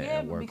acknowledge that yeah,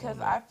 and but work because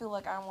on I that. feel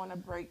like I want to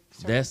break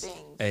certain That's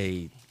things.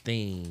 a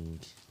thing.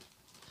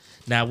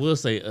 Now, we'll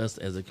say us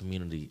as a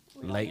community,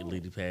 lately,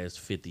 the past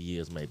 50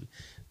 years maybe,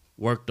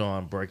 worked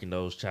on breaking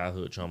those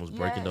childhood traumas,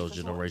 breaking Yes, those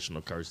that's what-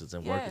 generational curses,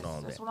 and yes, working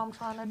on that's that. what I'm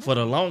trying to do. For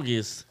the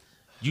longest,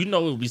 you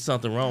know it would be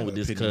something I wrong have with an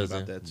this opinion cousin,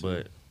 about that, too.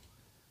 but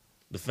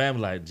the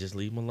family like just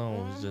leave him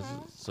alone. It's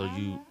just so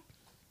you,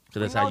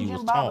 because that's we how know you Jim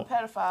was Bob a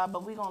taught. pedophile,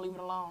 but we gonna leave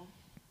it alone.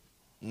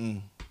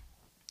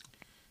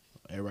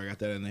 Everybody got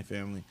that in their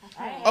family.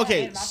 I ain't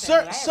Okay, in my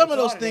family. I ain't some of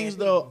those retarded things ass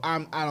though,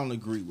 people. I don't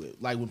agree with.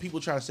 Like when people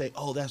try to say,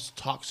 "Oh, that's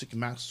toxic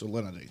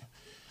masculinity,"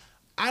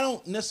 I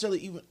don't necessarily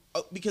even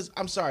because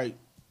I'm sorry.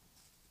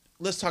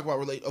 Let's talk about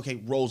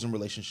roles in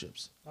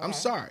relationships. I'm Okay.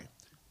 sorry.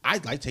 I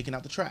like taking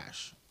out the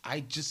trash.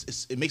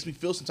 It makes me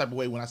feel some type of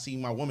way when I see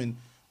my woman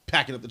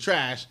packing up the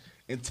trash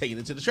and taking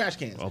it to the trash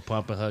cans, Or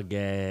pumping her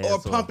gas. or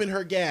pumping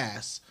her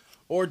gas,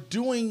 or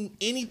doing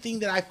anything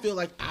that I feel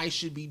like I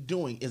should be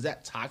doing. Is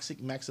that toxic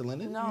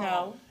masculinity?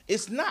 No.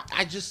 It's not.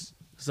 I just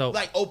So-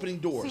 like opening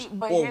doors See,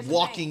 but or here's the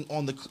walking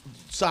on the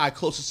side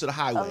closest to the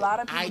highway. A lot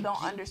of people I don't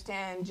get-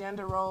 understand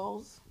gender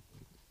roles,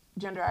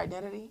 gender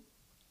identity,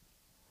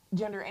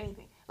 gender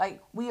anything.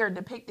 Like we are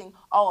depicting,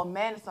 oh, a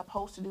man is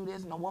supposed to do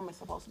this and a woman's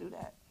supposed to do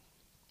that.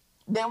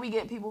 Then we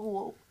get people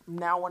who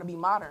now want to be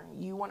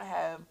modern. You want to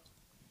have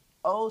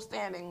old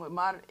standing with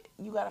modern.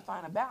 You got to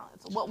find a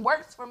balance. What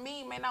works for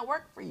me may not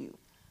work for you.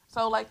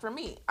 So, like for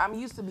me, I'm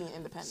used to being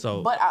independent,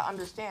 So- but I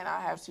understand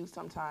I have to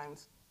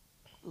sometimes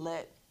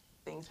let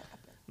things happen.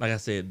 Like I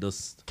said,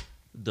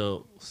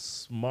 the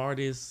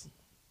smartest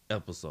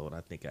episode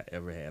I think I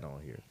ever had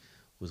on here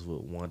was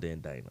with Wanda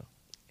and Dana,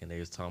 and they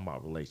was talking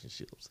about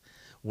relationships.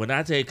 When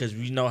I tell you, because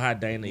you know how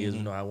Dana is,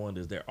 you know how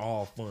Wanda is, they're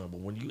all fun. But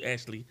when I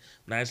actually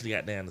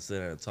got down to sit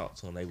there and talk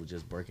to them, they were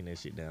just breaking that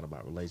shit down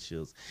about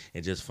relationships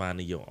and just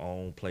finding your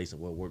own place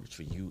and what works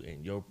for you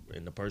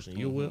and the person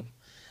you're with.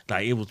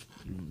 Like it was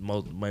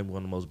maybe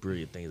one of the most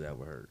brilliant things I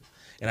ever heard.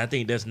 And I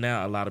think that's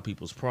now a lot of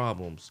people's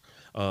problems.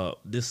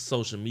 This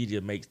social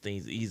media makes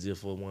things easier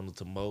for one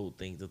to mold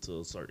things into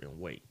a certain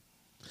way.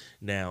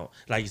 Now,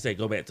 like you said,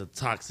 go back to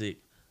toxic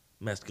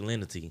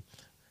masculinity.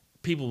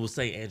 People will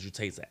say Andrew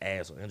Tate's an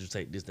ass or Andrew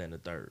Tate this, that, and the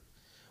third.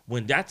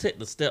 When I took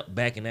the step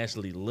back and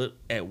actually look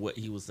at what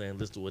he was saying,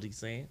 listen to what he's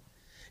saying,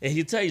 and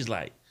he tells you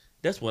like,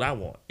 that's what I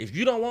want. If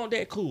you don't want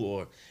that, cool.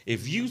 Or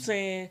if you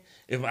saying,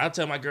 if I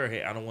tell my girl,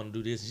 hey, I don't want to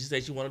do this, and she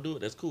says she want to do it,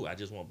 that's cool. I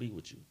just want to be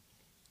with you.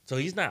 So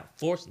he's not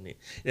forcing it.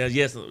 Now,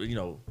 yes, you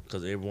know,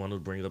 because everyone will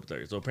bring it up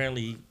third. So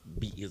apparently he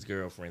beat his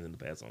girlfriends in the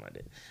past, something like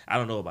that. I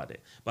don't know about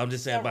that, but I'm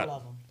just saying Several about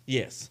of them.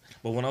 yes.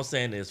 But what I'm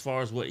saying is, as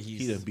far as what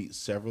He done beat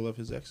several of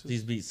his exes.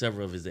 he's beat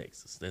several of his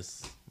exes.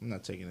 That's I'm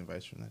not taking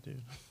advice from that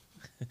dude.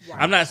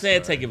 I'm not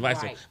saying take advice,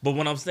 from, Right. but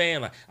what I'm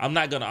saying, like, I'm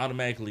not gonna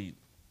automatically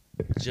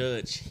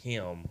judge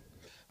him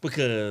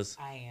because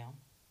I am.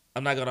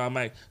 I'm not gonna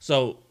automatically.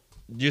 So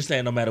you're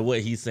saying no matter what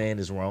he's saying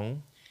is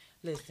wrong.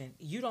 Listen,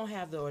 you don't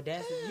have the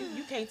audacity.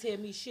 You can't tell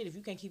me shit if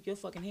you can't keep your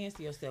fucking hands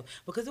to yourself.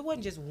 Because it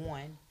wasn't just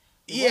one.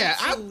 Yeah,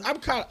 One, two, I'm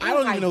kind of. it I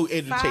was don't even know who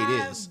Andrew Tate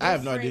five is. I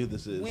have no idea who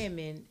different this is.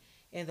 Women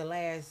in the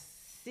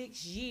last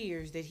 6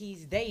 years that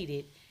he's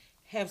dated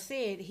have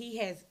said he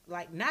has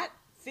like not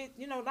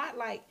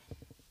like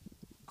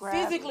Grab-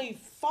 physically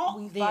fought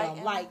we them.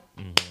 fighting. Like,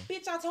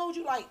 bitch, I told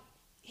you, like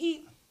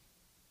he.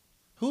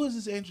 Who is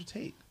this Andrew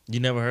Tate? You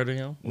never heard of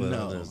him?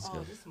 No. that's Oh,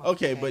 good. this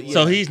Okay, motherfucker but ain't yeah.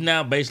 So he's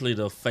now basically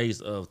the face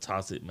of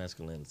toxic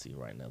masculinity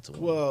right now. To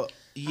women. Well,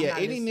 yeah, not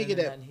any listening nigga to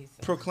that nothing he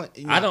said. proclaim.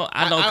 I don't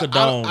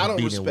condone I don't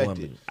beating respect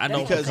women. it. I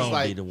don't Because it's condone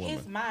like- beating women.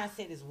 His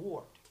mindset is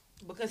warped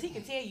because he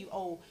can tell you,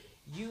 "Oh,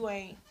 you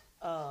ain't.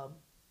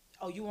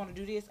 Oh, you want to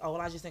do this? Oh,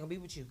 well, I just ain't gonna be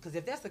with you." Because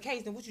if that's the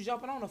case, then what you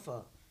jumping on her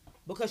for?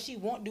 Because she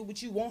won't do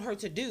what you want her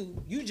to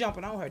do. You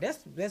jumping on her.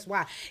 That's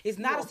why it's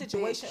not You a a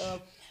situation bitch.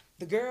 of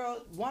the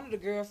girl. One of the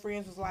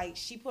girlfriends was like,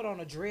 she put on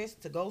a dress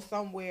to go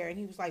somewhere, and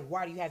he was like,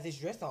 "Why do you have this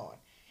dress on?"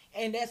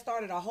 And that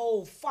started a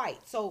whole fight.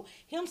 So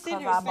him sitting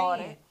 'Cause here I bought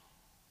saying. it.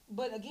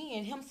 But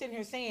again, him sitting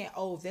here saying,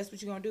 "Oh, if that's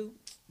what you're gonna do,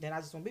 then I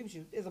just want to be with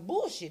you," is a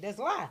bullshit. That's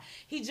a lie.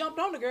 He jumped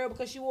on the girl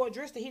because she wore a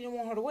dress that he didn't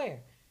want her to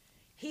wear.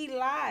 He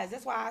lies.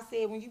 That's why I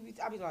said when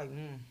I be like,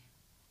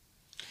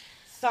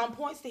 Some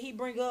points that he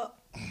bring up,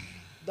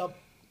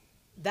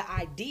 the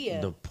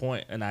idea. The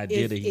point and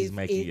idea that he's is-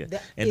 making, is- yeah.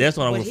 And that's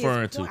what I'm but his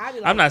referring point, to. I be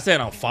I'm like- not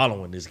saying I'm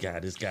following this guy.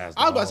 This guy's.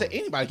 I was about to say wrong.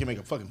 anybody can make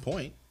a fucking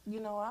point. You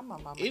know, I'm my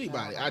mama.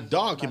 Anybody, child. a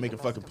dog I'm can not make a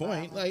the fucking best of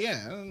point. violence. Like,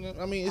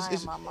 yeah, I mean, I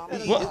am my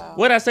mama's What child.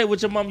 what I say?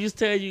 What your mom used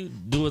to tell you?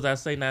 Do as I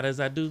say, not as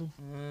I do.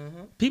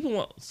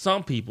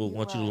 Some people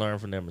want you to right. learn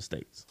from their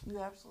mistakes. You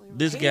absolutely right.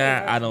 This He guy,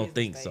 learned I from don't his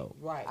think mistake. so.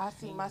 Right. I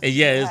see my And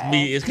yeah, sister it's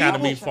me. It's kind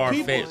of me People- far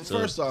people- fetched to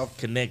first off,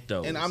 connect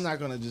those. And I'm not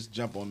gonna just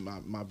jump on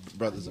my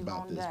brothers You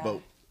about gonna this, die.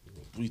 but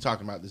we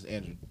talking about this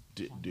Andrew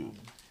dude.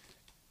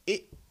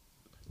 It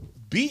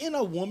beating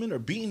a woman or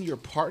beating your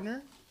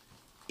partner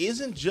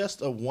isn't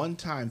just a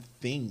one-time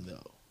thing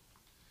though.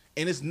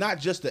 And it's not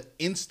just an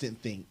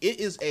instant thing. It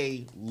is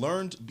a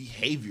learned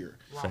behavior.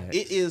 Facts.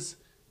 It is,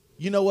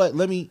 you know what?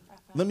 Let me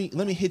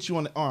hit you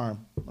on the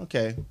arm.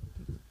 Okay.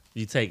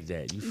 You take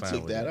that. You You fine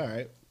took with that. that. All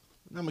right.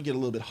 Now I'm gonna get a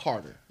little bit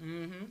harder.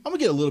 I'm gonna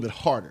get a little bit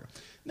harder.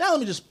 Now let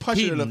me just punch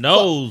He it in the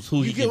knows who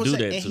You he get can what I'm do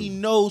saying? that And to. he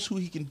knows who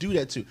he can do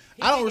that to.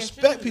 I don't can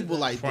respect choose people it.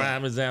 like that.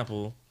 Prime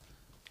example.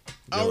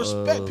 I don't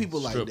respect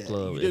people like strip that.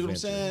 club You dig what I'm adventure.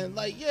 saying?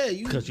 Like, yeah,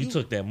 Because you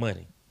took that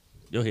money.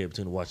 Your head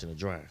between the watch and the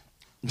dryer.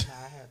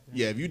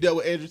 Yeah, if you dealt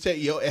with Andrew Tate,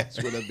 your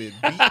ass would have been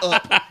beat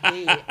up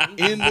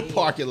in the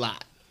parking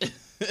lot.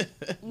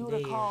 You would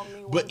have Yeah. called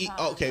me one But time.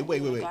 okay, and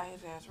wait. got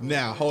his ass real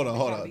Now, quick. hold on. They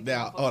gotta be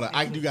Now, careful. hold on.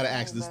 I do gotta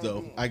ask this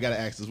though. I gotta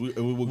ask this. We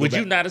will go Would back.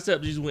 you not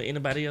accept this with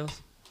anybody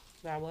else?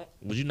 Now what?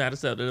 Would you not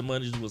accept that the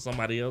money was with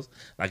somebody else?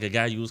 Like a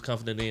guy you was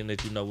confident in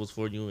that you know was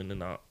for you and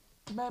then all.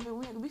 Baby,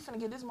 we finna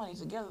get this money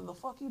together. The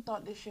fuck you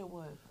thought this shit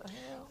was? The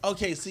hell?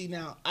 Okay, see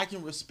now I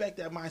can respect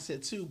that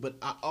mindset too, but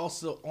I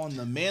also on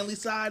the manly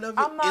side of it,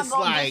 I'm not it's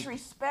gonna like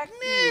disrespect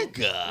you.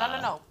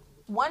 nigga. No.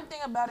 One thing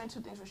about it, two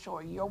things for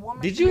sure. Your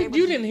woman. Did should be you? able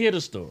You to- didn't hear the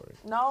story.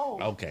 No.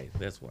 Okay,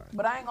 that's why.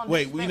 But I ain't gonna.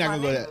 wait, we're not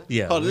gonna go disrespect that. my nigga.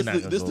 Yeah, Hold on, we're not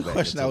this gonna is go the back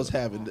question I into was it.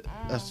 having.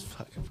 That's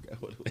fucking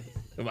forgot what it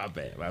was. My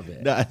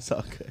bad. No, it's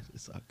all good.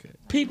 It's all good.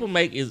 People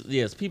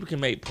people can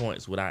make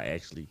points without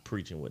actually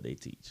preaching what they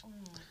teach.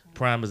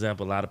 Prime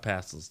example, a lot of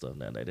pastors and stuff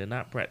nowadays, they're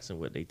not practicing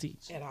what they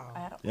teach. At all.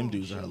 Them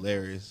dudes are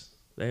hilarious.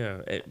 They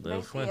are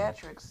They funny.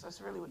 theatrics.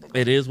 That's really what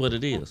they. It is what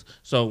it is.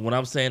 So when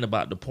I'm saying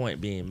about the point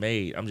being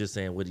made, I'm just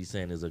saying what he's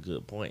saying is a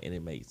good point and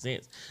it makes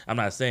sense. I'm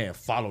not saying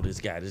follow this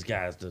guy. This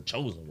guy's the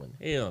chosen one.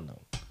 Hell no.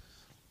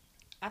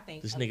 I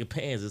think This nigga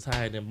pants is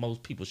higher than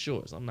most people's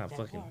shorts. I'm not that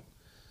fucking. part.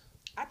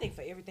 I think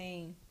for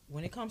everything,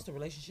 when it comes to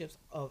relationships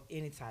of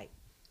any type,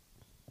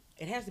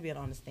 it has to be an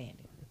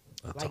understanding.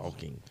 Like-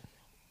 Talking.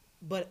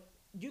 But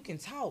you can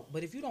talk,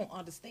 but if you don't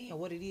understand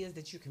what it is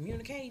that you're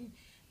communicating,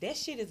 that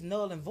shit is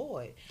null and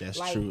void. That's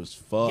Like, true as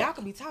fuck. Y'all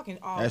can be talking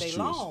all That's day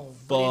true as long,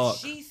 but if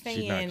fuck. she's She's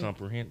saying not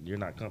comprehend. You're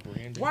not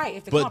comprehending. right,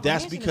 if the But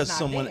that's comprehension because is not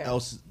someone there,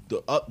 else,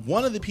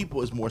 one of the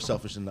people is more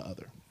selfish than the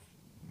other.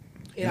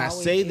 it And I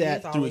always- say it is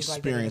that through always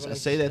like that in experience. I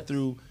say that relationships.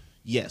 through,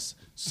 yes,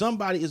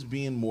 somebody is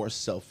being more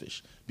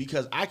selfish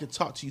because I could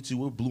talk to you two,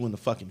 we're blue in the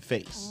fucking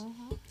face.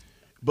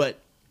 But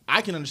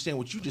I can understand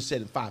what you just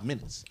said in 5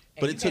 minutes.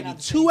 And But you it took can't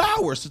me 2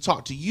 hours to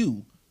talk to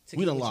you. To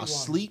We get done what you lost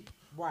want. sleep.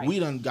 Right. We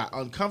done got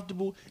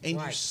uncomfortable. And you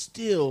Right.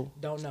 still,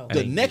 Don't know.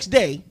 the next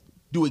day,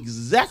 do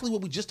exactly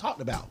what we just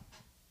talked about.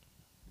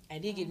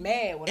 And then get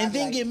mad when I And be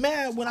then like, get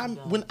mad when I'm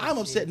done when with I'm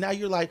this upset. shit. Now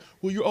you're like,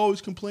 well, you're always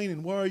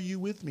complaining. Why are you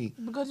with me?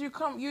 Because you're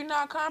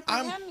not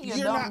comprehending. You're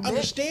dumb not bitch.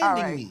 understanding All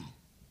right. me.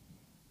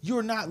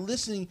 You're not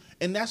listening,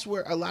 and that's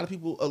where a lot of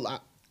people.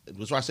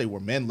 That's why I say where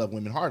men love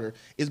women harder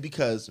is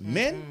because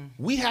men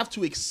we have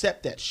to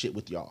accept that shit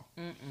with y'all.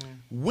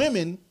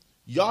 Women,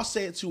 y'all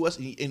say it to us,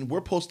 and we're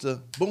supposed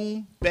to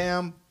boom,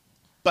 bam,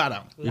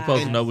 bada. You're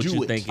supposed to Lies. know what Do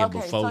you're it. thinking Okay,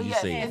 before so you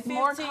yes, say and it. it's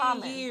more 15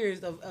 common.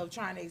 years of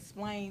trying to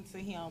explain to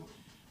him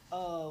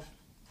of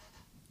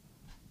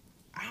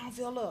I don't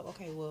feel love.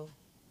 Okay, well,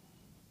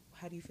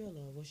 how do you feel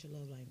love? What's your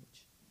love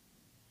language?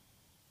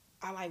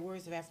 I like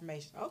words of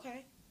affirmation.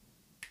 Okay.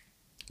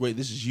 Wait,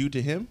 this is you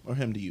to him or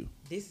him to you?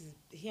 This is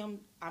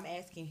him. I'm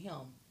asking him,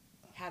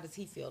 how does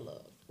he feel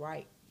loved?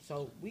 Right.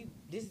 So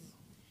this is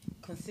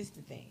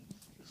consistent things.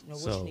 You know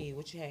what So- you need,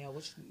 what you have, you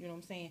know what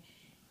I'm saying.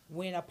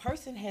 When a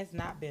person has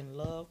not been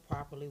loved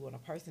properly, when a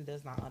person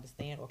does not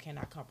understand or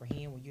cannot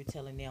comprehend, when you're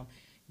telling them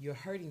you're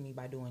hurting me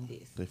by doing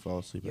this, They fall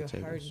asleep you're at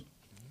tables. hurting.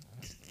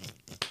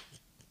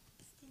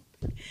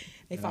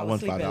 They And I fall won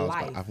asleep in $5.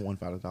 life. I've won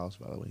 $5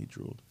 by the way. He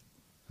drooled.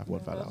 I've won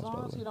 $5 As by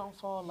long as the you way. don't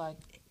fall like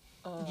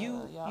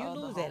You y'all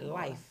lose other at homeboy.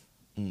 life.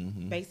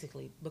 Mm-hmm.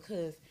 Basically,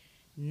 because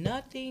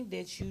nothing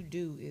that you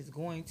do is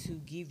going to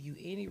give you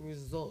any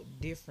result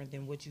different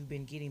than what you've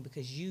been getting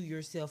because you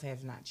yourself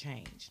have not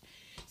changed.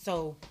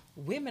 So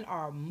women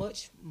are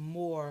much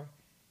more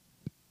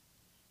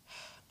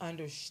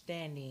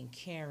understanding,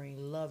 caring,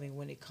 loving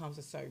when it comes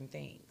to certain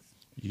things.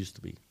 Used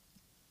to be.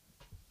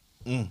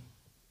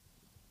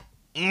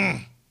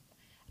 I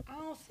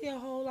don't see a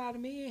whole lot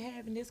of men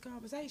having this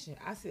conversation.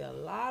 I see a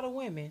lot of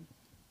women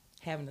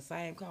having the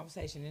same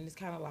conversation, and it's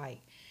kind of like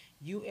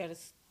you at a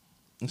It's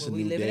well, a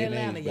we new live in day and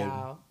Atlanta, age, baby.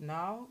 y'all.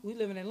 No, we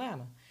live in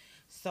Atlanta.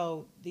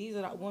 So these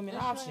are the women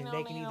That shit options. ain't They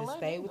only can in either Atlanta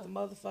stay with the either.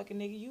 motherfucking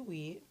nigga you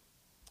with.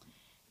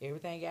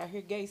 Everything out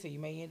here gay, so you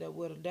may end up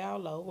with a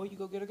down low, or you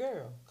go get a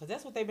girl. Because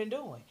that's what they've been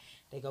doing.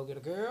 They go get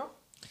a girl.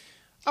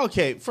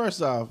 Okay,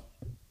 first off,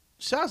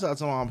 shouts out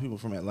to all people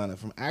from Atlanta,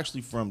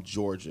 from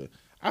Georgia.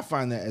 I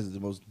find that as the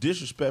most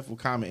disrespectful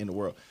comment in the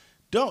world.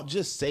 Don't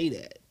just say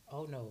that.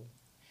 Oh, no.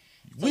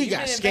 So We you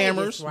got been in scammers,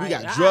 Vegas, we right?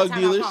 got Ah, drug time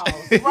out, dealers.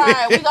 pause.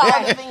 Right, we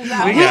got other things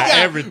out We here. got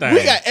everything.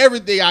 We got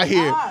everything out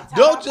here. time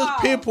Don't out, just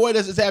pause. pinpoint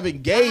us as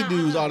having gay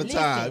dudes all the listen.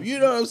 time. You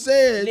know what I'm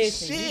saying?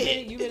 Listen,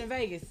 Shit. you been in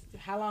Vegas.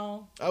 How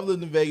long? I've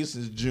lived in Vegas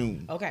since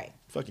June. Okay.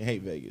 Fucking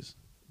hate Vegas.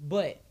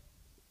 But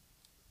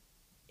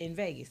in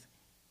Vegas,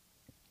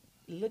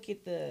 look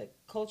at the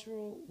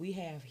cultural we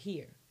have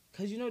here.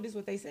 Cause you know this is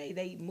what they say.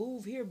 They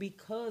move here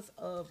because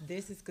of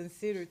this is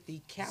considered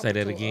the capital. Say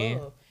that again.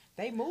 Of.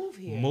 They move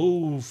here.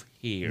 Move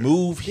here.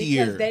 Move Because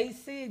here. they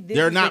said this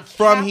They're is not the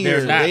from capital. here.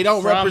 They're not They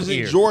don't from represent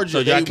here. Georgia. So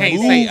y'all They can't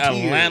moved say here.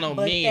 Atlanta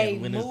But they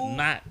men when it's move-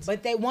 not.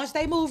 But they once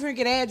they move here and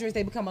get an address,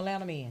 they become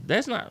Atlanta men.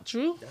 That's not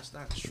true. That's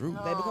not true.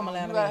 They become You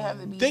Atlanta gotta have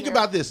men. to be Think here.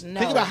 about this. No,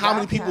 Think about how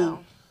many people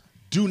downtown.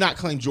 do not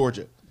claim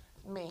Georgia.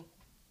 Me.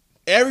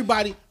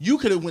 Everybody, you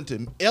could have went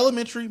to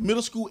elementary,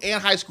 middle school,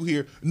 and high school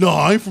here. No,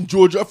 I ain't from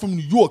Georgia. I'm from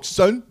New York,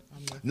 son.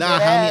 Nah,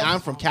 Dead honey, ass. I'm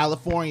from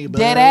California, bro.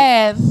 Dead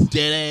ass.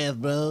 Dead ass,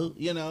 bro.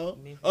 You know,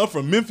 I'm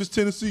from Memphis,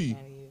 Tennessee.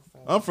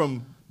 I'm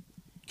from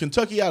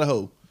Kentucky,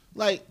 Idaho.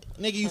 Like,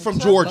 nigga, you from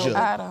Georgia.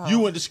 Idaho. You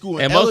went to school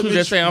in And most people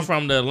just say I'm elementary-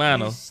 from the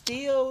Atlanta. You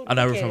still I'm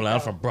never look from at Atlanta.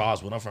 I'm it, from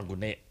Broswood. I'm from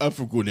Gwinnett. I'm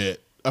from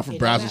Gwinnett. I'm from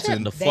though. It don't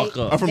Brazelton. The fuck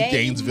up. I'm from they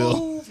Gainesville.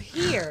 move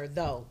here,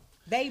 though.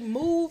 They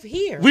move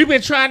here. We've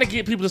been trying to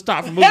get people to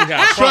stop from moving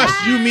out.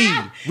 Trust you me.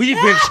 We've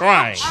been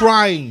trying.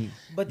 Trying.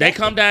 but They that's-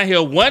 come down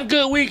here one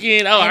good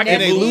weekend. Oh, I And can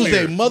And they move lose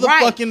here. their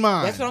motherfucking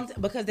mind. That's what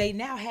I'm because they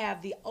now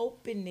have the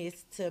openness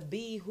to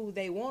be who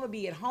they want to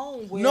be at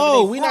home. wherever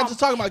No, they we're not from, just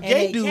talking about and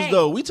gay they dudes, can't.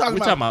 though. We talking We're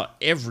about talking about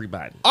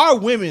everybody. our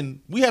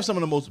women. We have some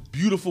of the most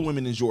beautiful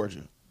women in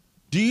Georgia.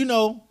 Do you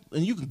know,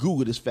 and you can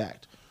Google this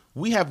fact,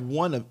 we have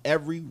one of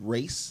every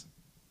race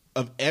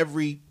of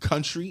every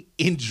country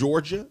in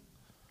Georgia.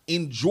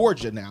 In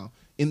Georgia now,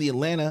 in the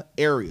Atlanta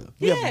area.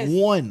 We Yes. have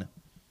one.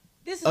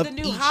 This is of the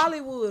new each.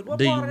 Hollywood. What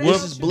The part of that woman-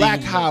 This shit is you black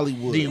in?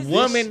 Hollywood. The This-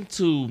 woman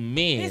to This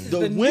men is The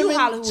the new women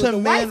Hollywood. to The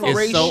white men folks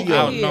is so ratio.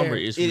 outnumbered.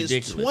 here. It's It is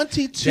ridiculous.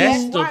 22 That's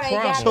That's the why they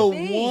got problem. the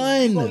to thing.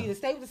 one. You gonna either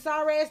stay with the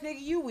sorry ass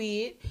nigga you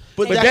with. But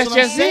But that's that's what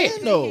I'm just saying,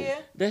 it. though.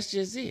 That's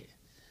just it.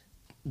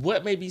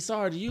 What may be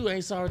sorry to you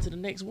ain't sorry to the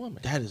next woman.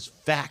 That is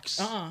facts.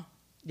 Y'all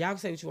can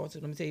say what you want to.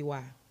 Let me tell you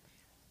why.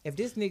 If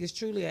this nigga's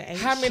truly an ain't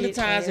How many shit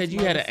times ass have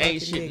you had an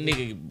ain't motherfucking shit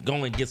nigga go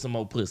and get some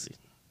more pussy?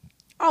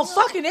 Oh,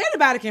 fucking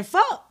anybody can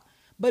fuck.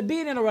 But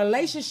being in a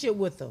relationship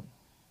with them.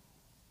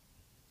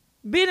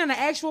 Being in an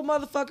actual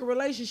motherfucking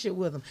relationship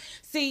with them.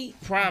 See,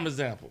 Prime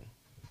example.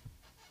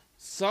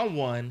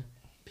 Someone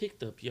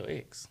picked up your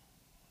ex.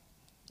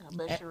 I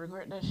bet you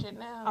regret that shit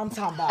now. I'm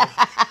talking about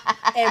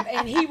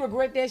and he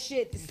regret that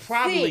shit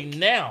Probably sick.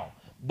 now.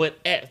 But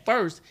at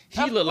first,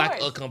 he Of looked like a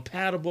course.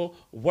 compatible,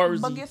 worthy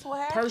But guess what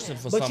happened? person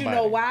for But somebody. you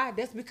know why?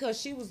 That's because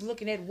she was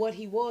looking at what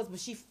he was, but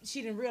she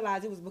didn't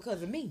realize it was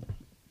because of me.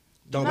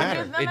 Don't No,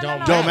 matter. no, It no, don't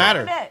no, Don't no, matter.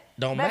 no, that.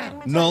 Don't Baby, matter.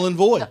 let me tell Null you, and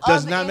void. the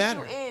Does other not issue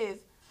matter. Is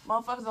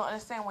motherfuckers don't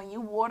understand when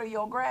you water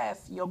your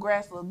grass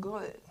look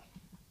good.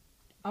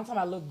 I'm talking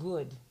about look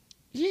good.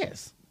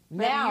 Yes.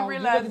 Baby, Now you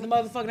look at the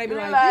motherfucker, they be you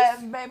like, realize,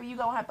 this baby, you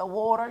gonna have to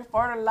water,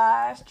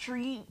 fertilize,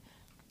 treat.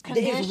 is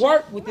condition.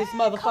 work with this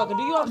Man, motherfucker. come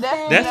Do you on.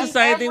 understand? That's the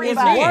same thing with It's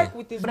men. work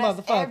with this But that's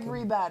motherfucker.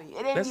 everybody.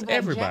 It ain't That's even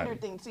everybody. a gender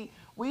thing. See,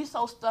 we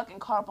so stuck and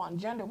caught up on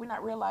gender, we're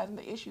not realizing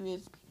the issue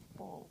is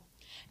people.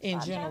 It's In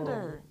not general.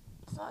 gender.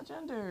 It's not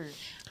gender.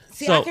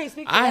 See, So, I can't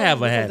speak for I ladies have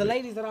a because habit. the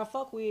ladies that I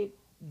fuck with,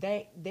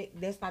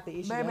 that's not the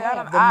issue. Baby, they I, have.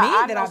 don't, The I, men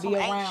I that know I some be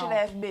ain't around. shit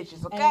ass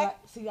bitches, okay? ain't like-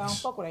 see, I don't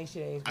fuck with ain't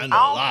shit ass. I bitches. know I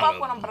a don't lot fuck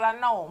of with them, them. but I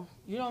know them.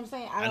 You know what I'm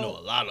saying? I know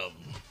a lot of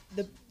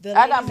them. The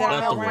I got ladies more that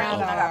male I'm the friends around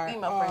than I got are-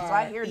 female friends, so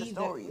I hear the either-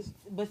 stories.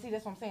 But see,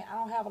 that's what I'm saying. I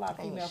don't have a lot of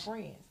female Ish.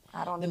 friends.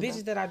 I don't The either.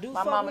 bitches that I do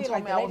My fuck mama with, told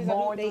like me the I was ladies I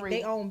born do, three.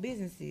 they own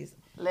businesses.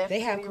 Left They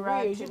have titty,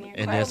 right careers. titty, You know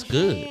And what that's I'm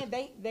good.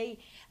 saying?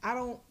 I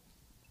don't.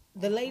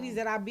 The ladies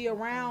that I be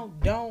around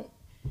don't.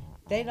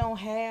 They don't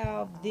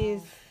have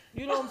this.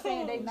 You know what I'm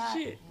saying? They not.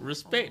 Shit.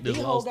 Respect These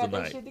is hoes lost got that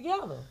tonight. shit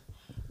together.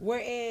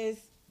 Whereas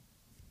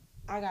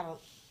I got a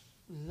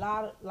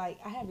lot of I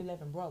have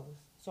 11 brothers,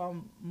 so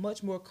I'm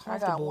much more I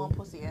got comfortable. one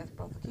pussy ass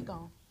brother. Keep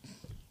going.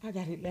 I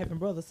got 11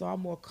 brothers, so I'm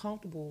more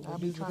comfortable I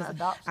with be these trying to because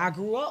adopt I some.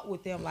 grew up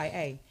with them like,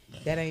 hey,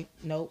 that ain't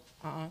nope,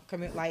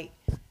 come here. Like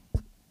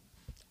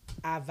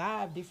I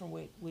vibe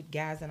different with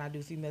guys than I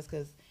do females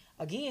because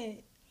again,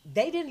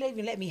 they didn't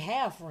even let me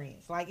have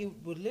friends. Like it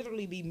would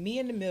literally be me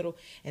in the middle,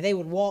 and they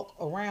would walk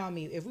around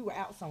me if we were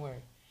out somewhere.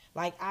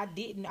 Like I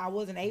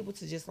wasn't able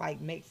to just like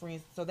make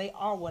friends. So they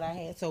are what I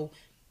had. So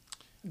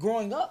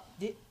growing up,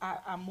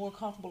 I'm more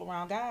comfortable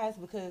around guys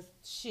because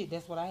shit,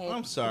 that's what I had.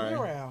 I'm to sorry. be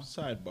around.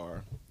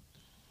 Sidebar.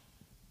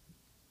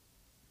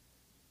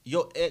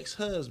 Your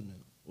ex-husband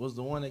was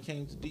the one that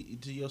came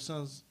to your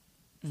son's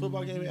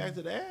football game and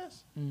acted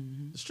ass?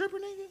 Mm-hmm. The stripper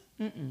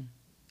nigga?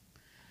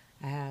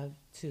 I have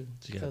two.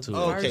 She got So two. the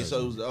Oh, okay, first-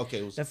 so it was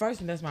it was the first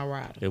one, that's my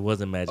rider. It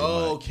wasn't Magic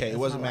oh, Mike. okay. It That's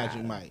wasn't my Magic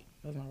rider. Mike.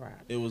 That's my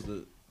rider. It was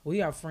the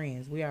We are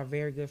friends. We are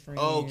very good friends.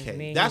 okay.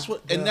 Me That's his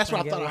what, and that's what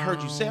I girlfriend thought I get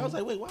heard you say. I was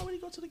along. like, wait, why would he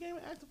go to the game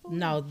and act the fool?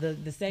 No,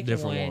 the second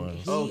Different one.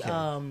 ones. He Okay.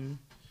 um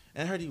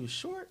And I heard he was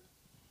short.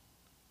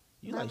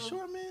 You like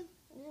short man?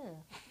 Yeah.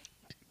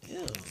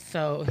 Yeah.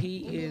 so he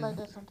You be is. like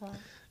that sometimes.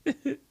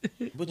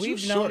 But you We've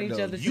short known each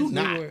though. other You since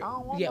not. we were. I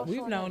don't want Yeah, no we've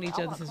short known nigga. each I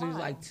other wanna since we was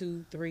climb. like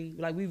 2, 3.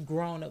 Like we've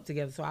grown up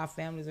together, so our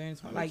families are in.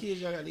 How many Like kids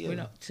y'all got we together?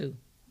 know 2.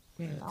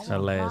 Yeah. I Her wanna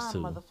last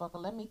climb, two.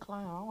 motherfucker. Let me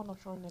climb. I don't want no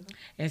short nigga.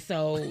 And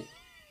so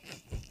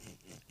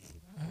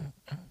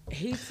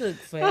He took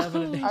forever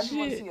to do I just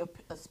want to shit. see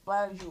a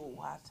splatter jewel.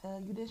 I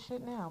tell you this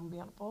shit now. I'm gonna be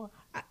on the floor.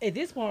 At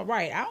this point,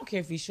 right, I don't care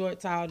if he's short,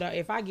 tall, dark.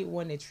 If I get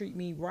one that treat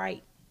me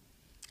right,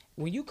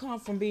 when you come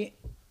from being...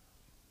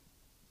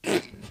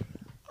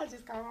 I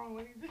just got on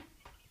with it.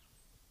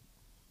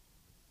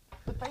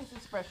 The face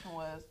expression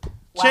was.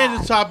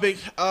 Change the topic.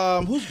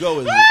 Whose go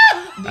is it?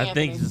 I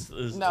think D'Anthony's.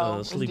 it's No,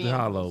 it's Sleepy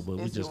D'Anthony's. Hollow, but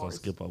we It's just gonna yours.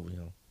 skip over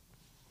him.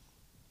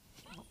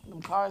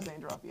 Them cars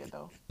ain't dropped yet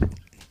though.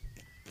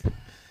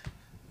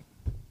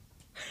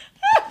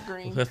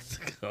 Green, What's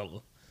the color?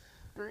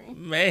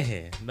 green.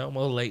 Man, no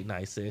more late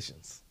night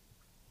sessions.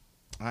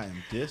 I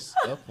am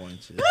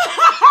disappointed.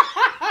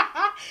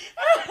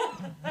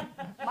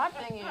 My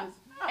thing is,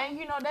 and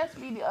you know that's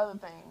be the other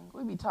thing.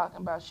 We be talking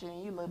about shit,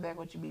 and you look back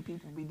what you be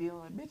people be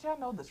dealing with. Bitch, I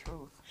know the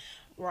truth.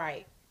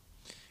 Right.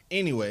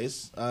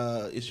 Anyways,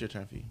 it's your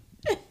turn, Fee.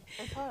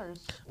 It's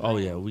hers. Oh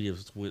yeah, we have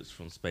switched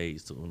from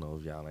spades to Uno.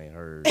 If y'all ain't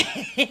heard,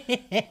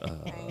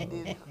 Ain't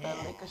did lick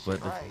of but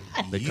shit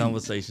right. the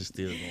conversation's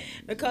still going.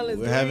 The color's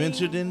We have green.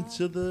 entered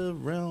into the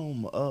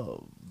realm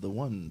of the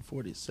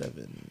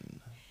 147.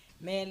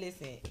 Man,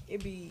 listen,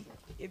 it be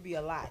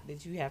a lot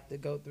that you have to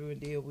go through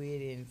and deal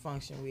with and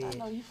function I with.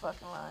 know you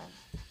fucking lying.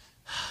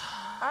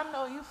 I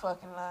know you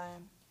fucking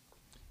lying.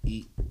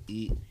 Eat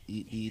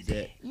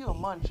that. You a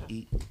muncher.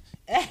 Eat.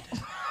 That's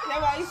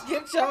why you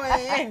skipped your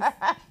ass.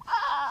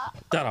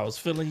 Thought I was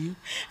feeling you.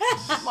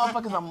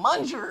 Motherfucker's a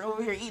muncher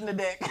over here eating the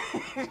deck.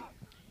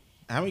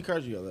 How many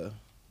cards you got left?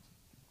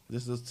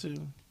 This is 2.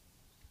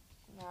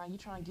 Nah, you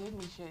trying to give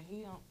me shit.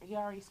 He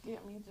already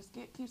skipped me. Just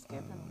keep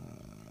skipping.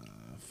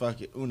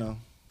 Fuck it. Uno.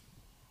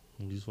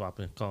 You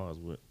swapping cards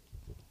with.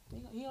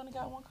 He only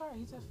got one card.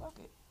 He said, fuck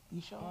it. You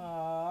sure?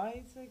 Oh,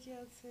 he took your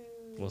two.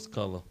 What's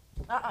color?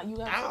 You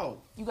got Ow.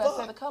 you got to say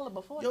Fuck. the color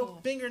before Your then.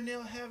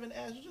 fingernail having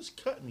ass. You just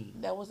cut me.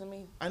 That wasn't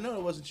me. I know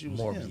it wasn't you. It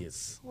was him.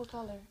 Morbius. What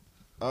color?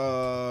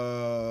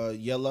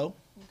 Yellow.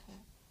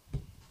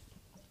 Okay.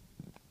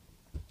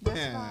 That's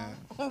Yeah.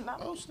 fine. No.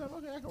 Oh snap!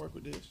 Okay, I can work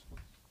with this.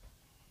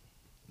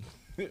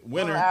 We're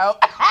Winner.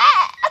 out.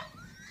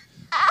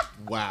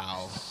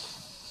 Wow.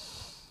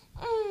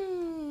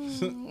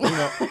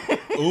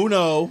 Mm.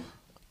 Uno.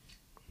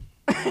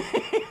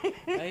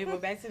 Oh, you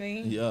went back to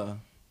me? Yeah.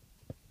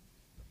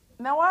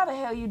 Now, why the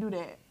hell you do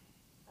that?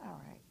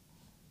 All right.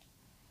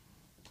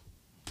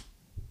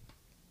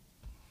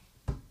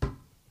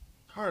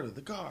 Heart of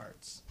the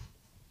cards.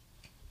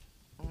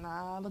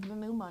 Nah, look at the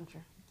new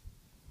muncher.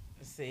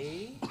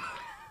 See?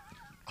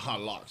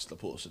 Unlocks the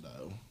pussy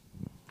though.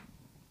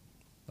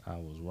 I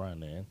was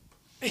running.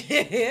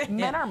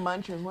 Men are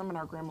munchers, women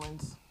are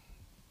gremlins.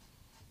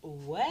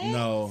 What?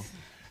 No.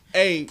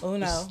 Hey,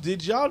 Uno.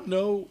 did y'all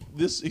know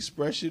this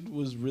expression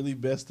was really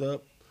messed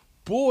up?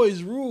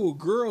 Boys rule,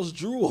 girls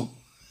drool.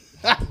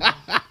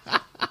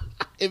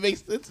 It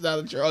makes sense now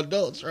that you're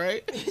adults,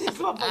 right? This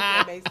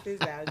motherfucker makes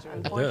sense out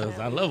of It your does.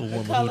 I love a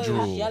woman color who is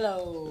drool. I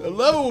yellow.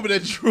 love a woman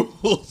that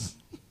drools.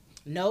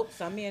 Nope,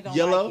 some men don't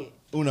Yellow? like it.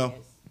 Uno.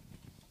 Yes.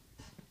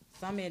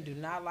 Some men do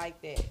not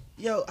like that.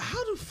 Yo,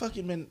 how do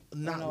fucking men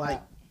not Uno,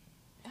 like?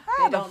 How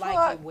They the don't fuck?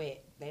 like it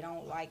wet. They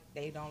don't like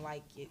it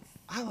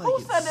I like Who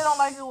it. said they don't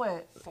like it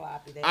wet?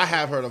 sloppy. They I don't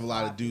have like heard it of a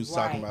lot of sloppy. dudes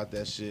talking Right. about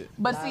that shit.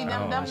 But see, I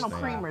them don't no understand.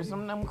 creamers.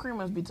 Them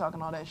creamers be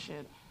talking all that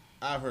shit.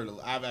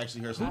 I've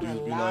actually heard some I've dudes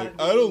heard be a lot like,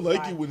 of I don't dudes like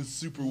like- it when it's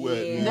super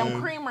wet. Yeah. Man.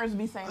 Them creamers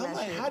be saying I'm that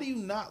like, shit. how do you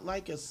not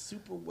like a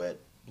super wet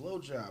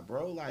blowjob,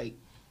 bro? Like,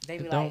 They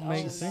be It like, don't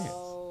make oh, sense.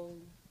 no.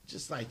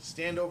 just like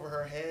stand over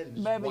her head and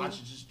just Baby. watch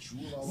it just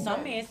drool all over.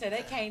 Some men say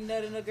they can't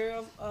nut in a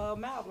girl's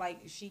mouth. Like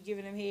she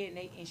giving him head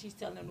and she's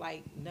telling him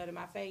like nut in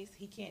my face.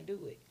 He can't do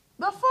it.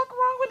 The fuck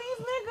wrong with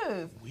these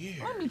niggas? Weird.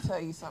 Let me tell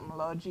you something,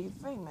 Lord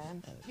Jesus.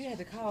 Amen. You had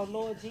to call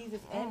Lord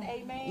Jesus and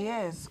Amen.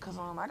 Yes, because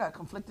I got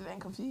conflicted and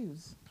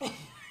confused.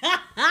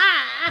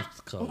 What's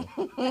color?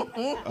 Red.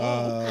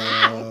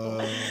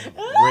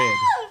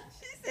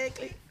 She said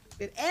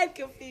conflicted and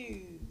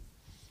confused.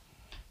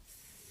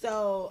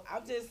 So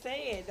I'm just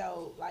saying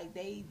though, like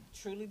they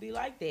truly be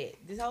like that.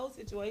 This whole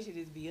situation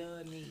is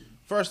beyond me.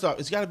 First off,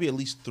 it's got to be at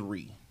least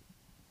 3.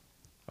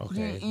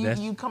 Okay, You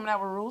that's coming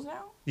out with rules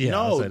now? yeah.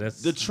 I'll no, say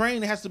that's the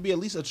train has to be at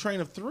least a train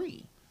of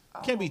 3.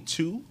 Can't be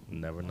 2.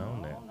 never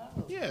known that. I don't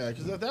know. Yeah,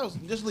 because that was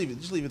just leave it.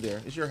 Just leave it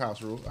there. It's your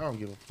house rule. I don't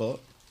give a fuck.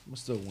 I'm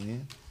still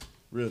win.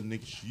 Real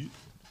nigga shit.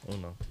 Oh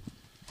no.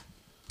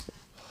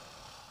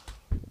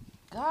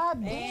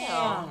 God damn.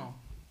 Damn.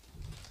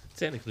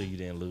 Technically, you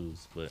didn't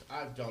lose, but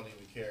I don't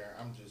even care.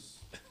 I'm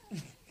just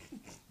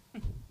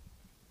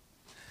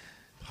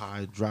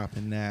pie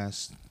dropping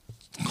ass.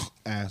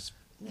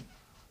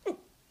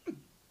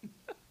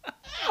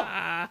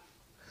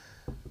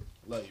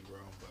 Love you, bro,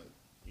 but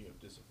you have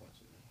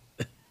disappointed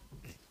me.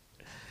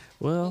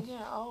 well, You're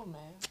getting old, man.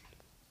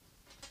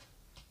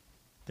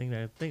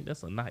 I think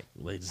that's a night,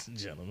 ladies and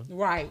gentlemen.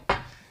 Right.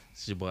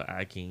 It's your boy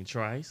I King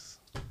Trice,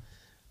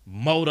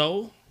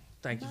 Moto.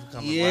 Thank you for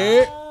coming.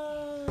 Yeah.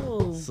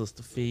 Oh.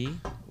 Sister Fee.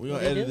 We're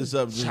gonna edit this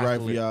up just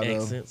right for y'all,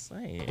 though. Accents.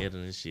 I ain't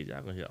editing this shit.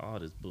 Y'all gonna hear all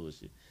this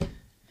bullshit.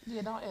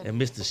 Yeah, don't edit.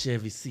 And Mr.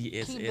 Chevy C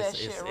S Keep S that S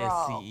shit S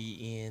raw. C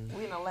E N.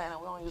 We in Atlanta.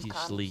 We don't use He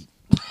condoms. sleep.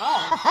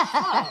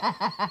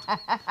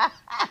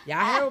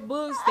 Y'all heard what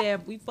Boog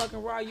said. We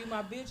fucking raw. You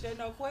my bitch. Ain't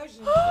no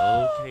question.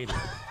 Okay. Then.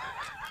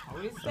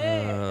 What he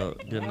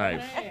said. Good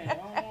night.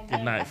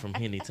 Good night from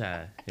Henny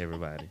Tie,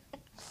 everybody.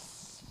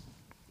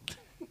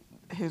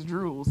 His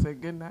drool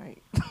said good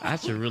night. I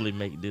should really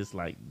make this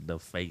like the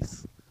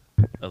face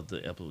of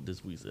the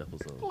this week's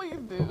episode. Please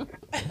do.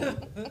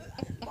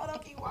 Why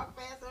don't keep walking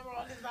past him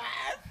on his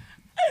eyes?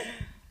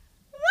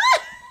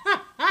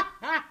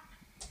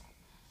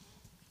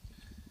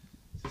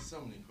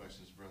 So many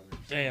questions, brother.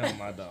 Damn,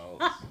 my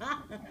dogs.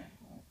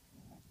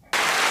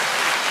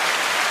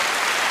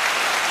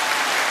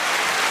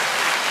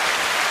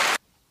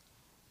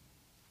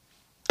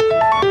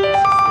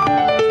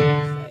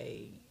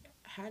 Say,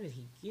 how did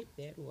he get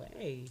that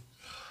way?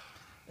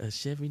 A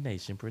Chevy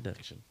Nation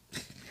production.